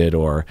adopted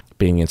or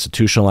being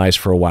institutionalized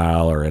for a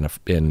while, or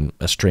in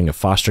a string of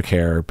foster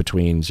care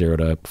between 0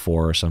 to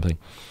 4 or something.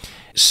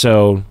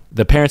 So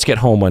the parents get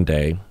home one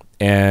day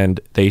and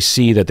they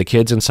see that the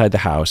kid's inside the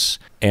house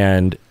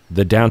and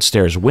the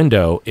downstairs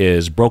window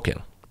is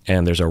broken.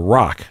 And there's a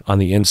rock on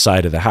the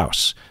inside of the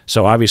house.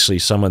 So obviously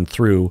someone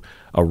threw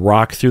a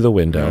rock through the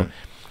window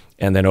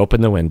and then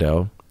opened the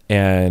window,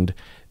 and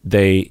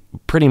they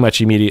pretty much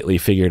immediately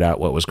figured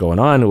out what was going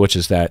on, which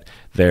is that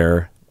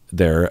their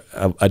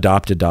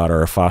adopted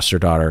daughter or foster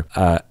daughter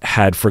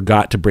had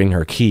forgot to bring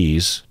her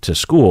keys to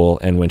school,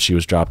 and when she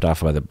was dropped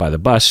off by the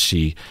bus,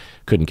 she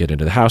couldn't get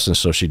into the house, and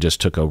so she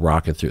just took a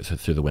rock and threw it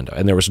through the window.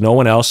 And there was no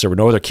one else. There were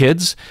no other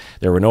kids.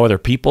 There were no other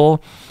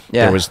people.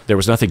 Yeah. There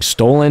was nothing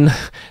stolen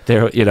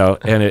there,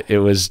 and it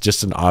was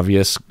just an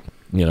obvious,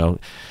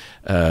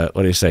 what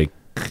do you say?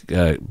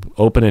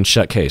 Open and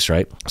shut case,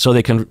 right? So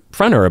they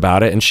confront her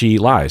about it, and she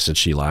lies, and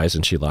she lies,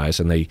 and she lies,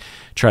 and they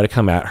try to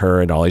come at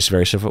her in all these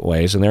various different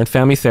ways. And they're in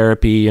family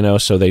therapy,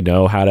 so they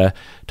know how to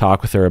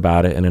talk with her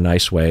about it in a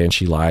nice way. And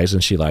she lies,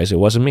 and she lies. It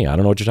wasn't me. I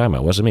don't know what you're talking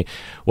about. It wasn't me.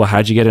 Well,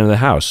 how'd you get into the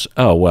house?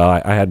 Oh,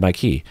 well, I had my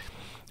key.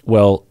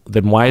 Well,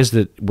 then why is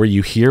that? Were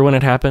you here when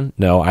it happened?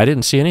 No, I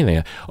didn't see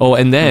anything. Oh,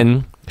 and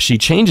then she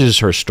changes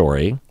her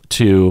story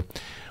to,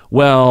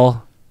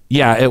 well,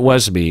 yeah, it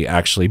was me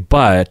actually,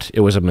 but it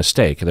was a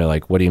mistake. And they're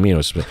like, what do you mean it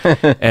was?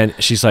 And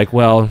she's like,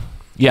 well,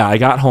 yeah, I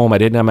got home, I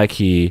didn't have my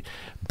key,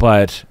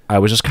 but I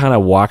was just kind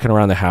of walking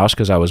around the house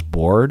because I was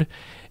bored,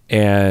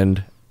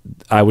 and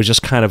I was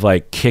just kind of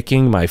like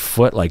kicking my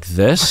foot like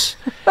this,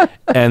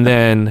 and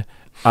then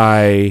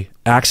I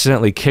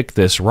accidentally kicked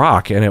this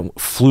rock and it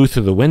flew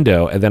through the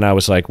window, and then I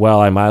was like, well,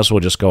 I might as well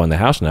just go in the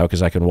house now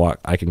because I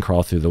can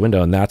crawl through the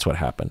window, and that's what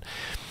happened.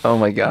 Oh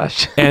my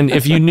gosh. And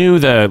if you knew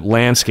the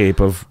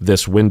landscape of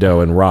this window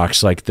and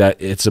rocks like that,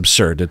 it's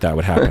absurd that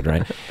would happen,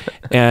 right?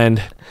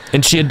 And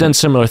she had done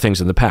similar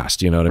things in the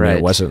past, you know what I mean? Right.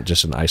 It wasn't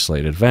just an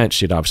isolated event.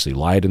 She'd obviously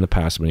lied in the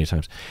past many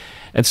times.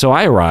 And so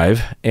I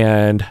arrive,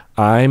 and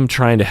I'm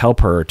trying to help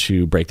her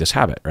to break this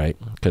habit, right?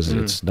 Because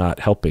it's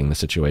not helping the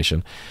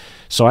situation.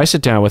 So I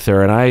sit down with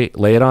her and I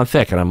lay it on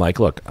thick, and I'm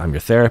like, look, I'm your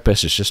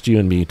therapist. It's just you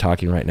and me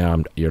talking right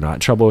now. You're not in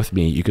trouble with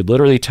me. You could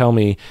literally tell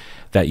me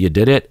that you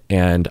did it,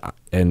 and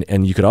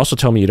you could also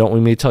tell me you don't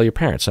want me to tell your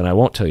parents, and I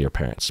won't tell your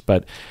parents.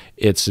 But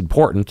it's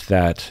important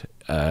that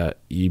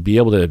you be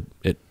able to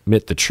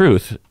admit the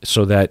truth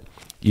so that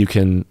you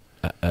can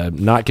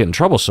not get in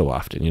trouble so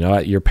often.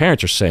 Your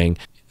parents are saying,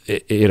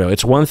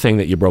 it's one thing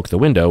that you broke the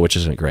window, which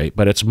isn't great,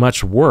 but it's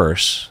much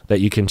worse that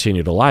you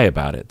continue to lie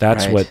about it.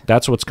 That's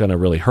what's going to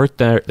really hurt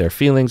their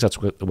feelings. That's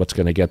what's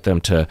going to get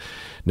them to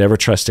never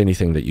trust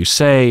anything that you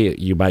say.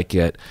 You might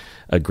get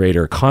a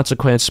greater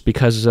consequence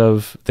because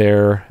of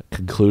their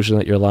conclusion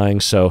that you're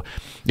lying. So,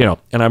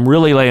 and I'm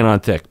really laying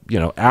on thick,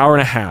 hour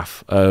and a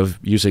half of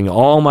using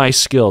all my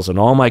skills and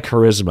all my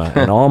charisma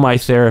and all my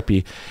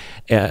therapy.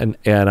 And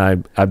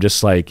I'm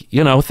just like,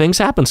 things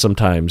happen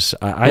sometimes.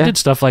 I did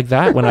stuff like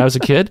that when I was a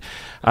kid.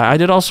 I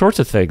did all sorts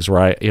of things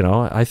where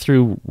I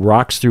threw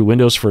rocks through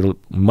windows for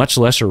much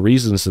lesser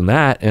reasons than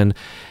that. And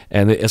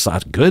it's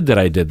not good that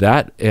I did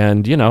that.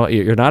 And,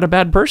 you're not a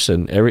bad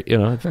person.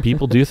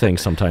 People do things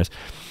sometimes.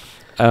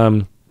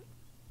 And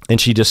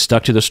she just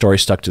stuck to the story.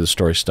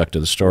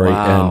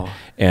 Wow.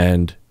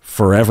 And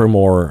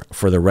forevermore,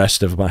 for the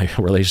rest of my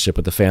relationship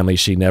with the family,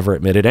 she never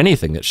admitted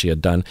anything that she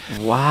had done.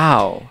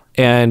 Wow.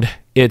 And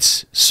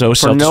it's so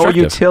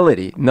self-destructive.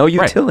 No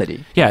utility.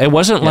 Right. Yeah, it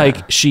wasn't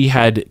like she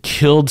had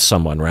killed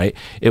someone, right?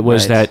 It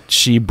was that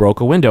she broke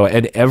a window,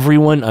 and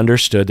everyone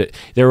understood that.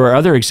 There were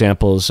other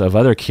examples of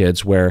other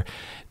kids where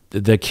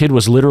the kid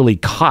was literally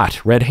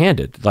caught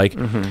red-handed. Like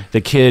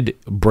the kid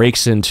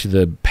breaks into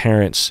the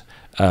parents'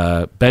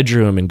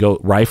 bedroom and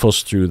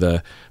rifles through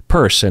the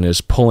purse and is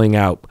pulling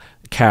out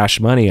cash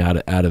money out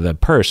of the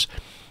purse.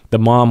 The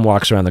mom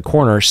walks around the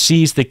corner,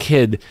 sees the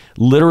kid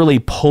literally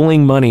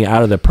pulling money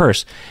out of the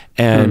purse,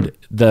 and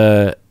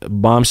the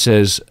mom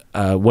says,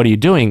 "What are you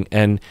doing?"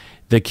 And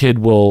the kid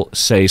will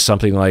say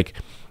something like,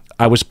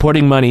 "I was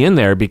putting money in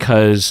there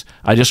because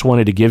I just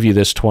wanted to give you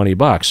this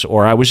 $20,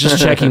 or I was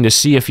just checking to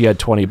see if you had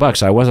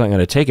 $20. I wasn't going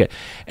to take it."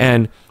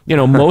 And,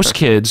 most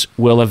kids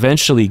will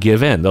eventually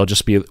give in. They'll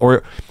just be,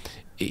 or,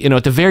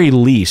 at the very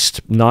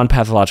least,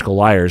 non-pathological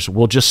liars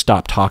will just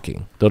stop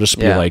talking. They'll just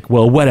be like,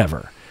 well,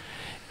 whatever.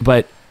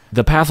 But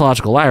the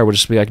pathological liar will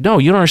just be like, no,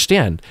 you don't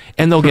understand.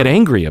 And they'll get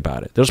angry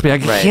about it. They'll just be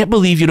like, I can't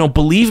believe you don't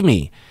believe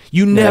me.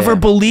 You never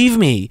believe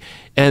me.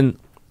 And,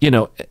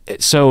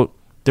 so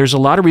there's a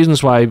lot of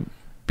reasons why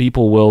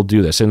people will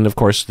do this. And of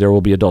course, there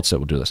will be adults that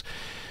will do this.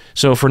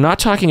 So if we're not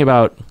talking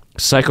about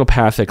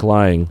psychopathic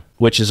lying,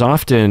 which is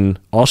often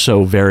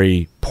also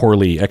very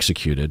poorly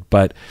executed,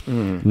 but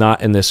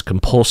not in this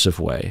compulsive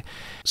way.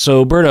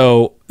 So,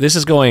 Berto, this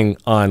is going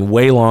on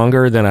way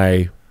longer than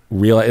I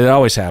realize. It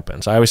always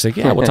happens. I always think,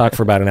 we'll talk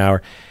for about an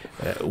hour.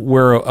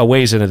 We're a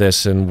ways into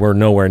this, and we're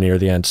nowhere near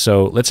the end.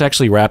 So let's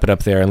actually wrap it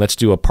up there, and let's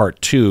do a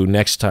part 2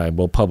 next time.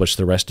 We'll publish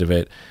the rest of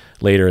it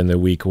later in the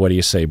week. What do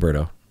you say,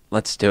 Berto?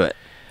 Let's do it.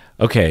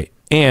 Okay,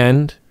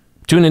 and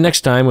tune in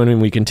next time when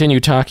we continue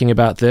talking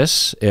about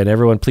this. And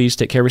everyone, please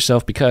take care of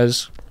yourself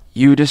because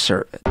you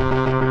deserve it.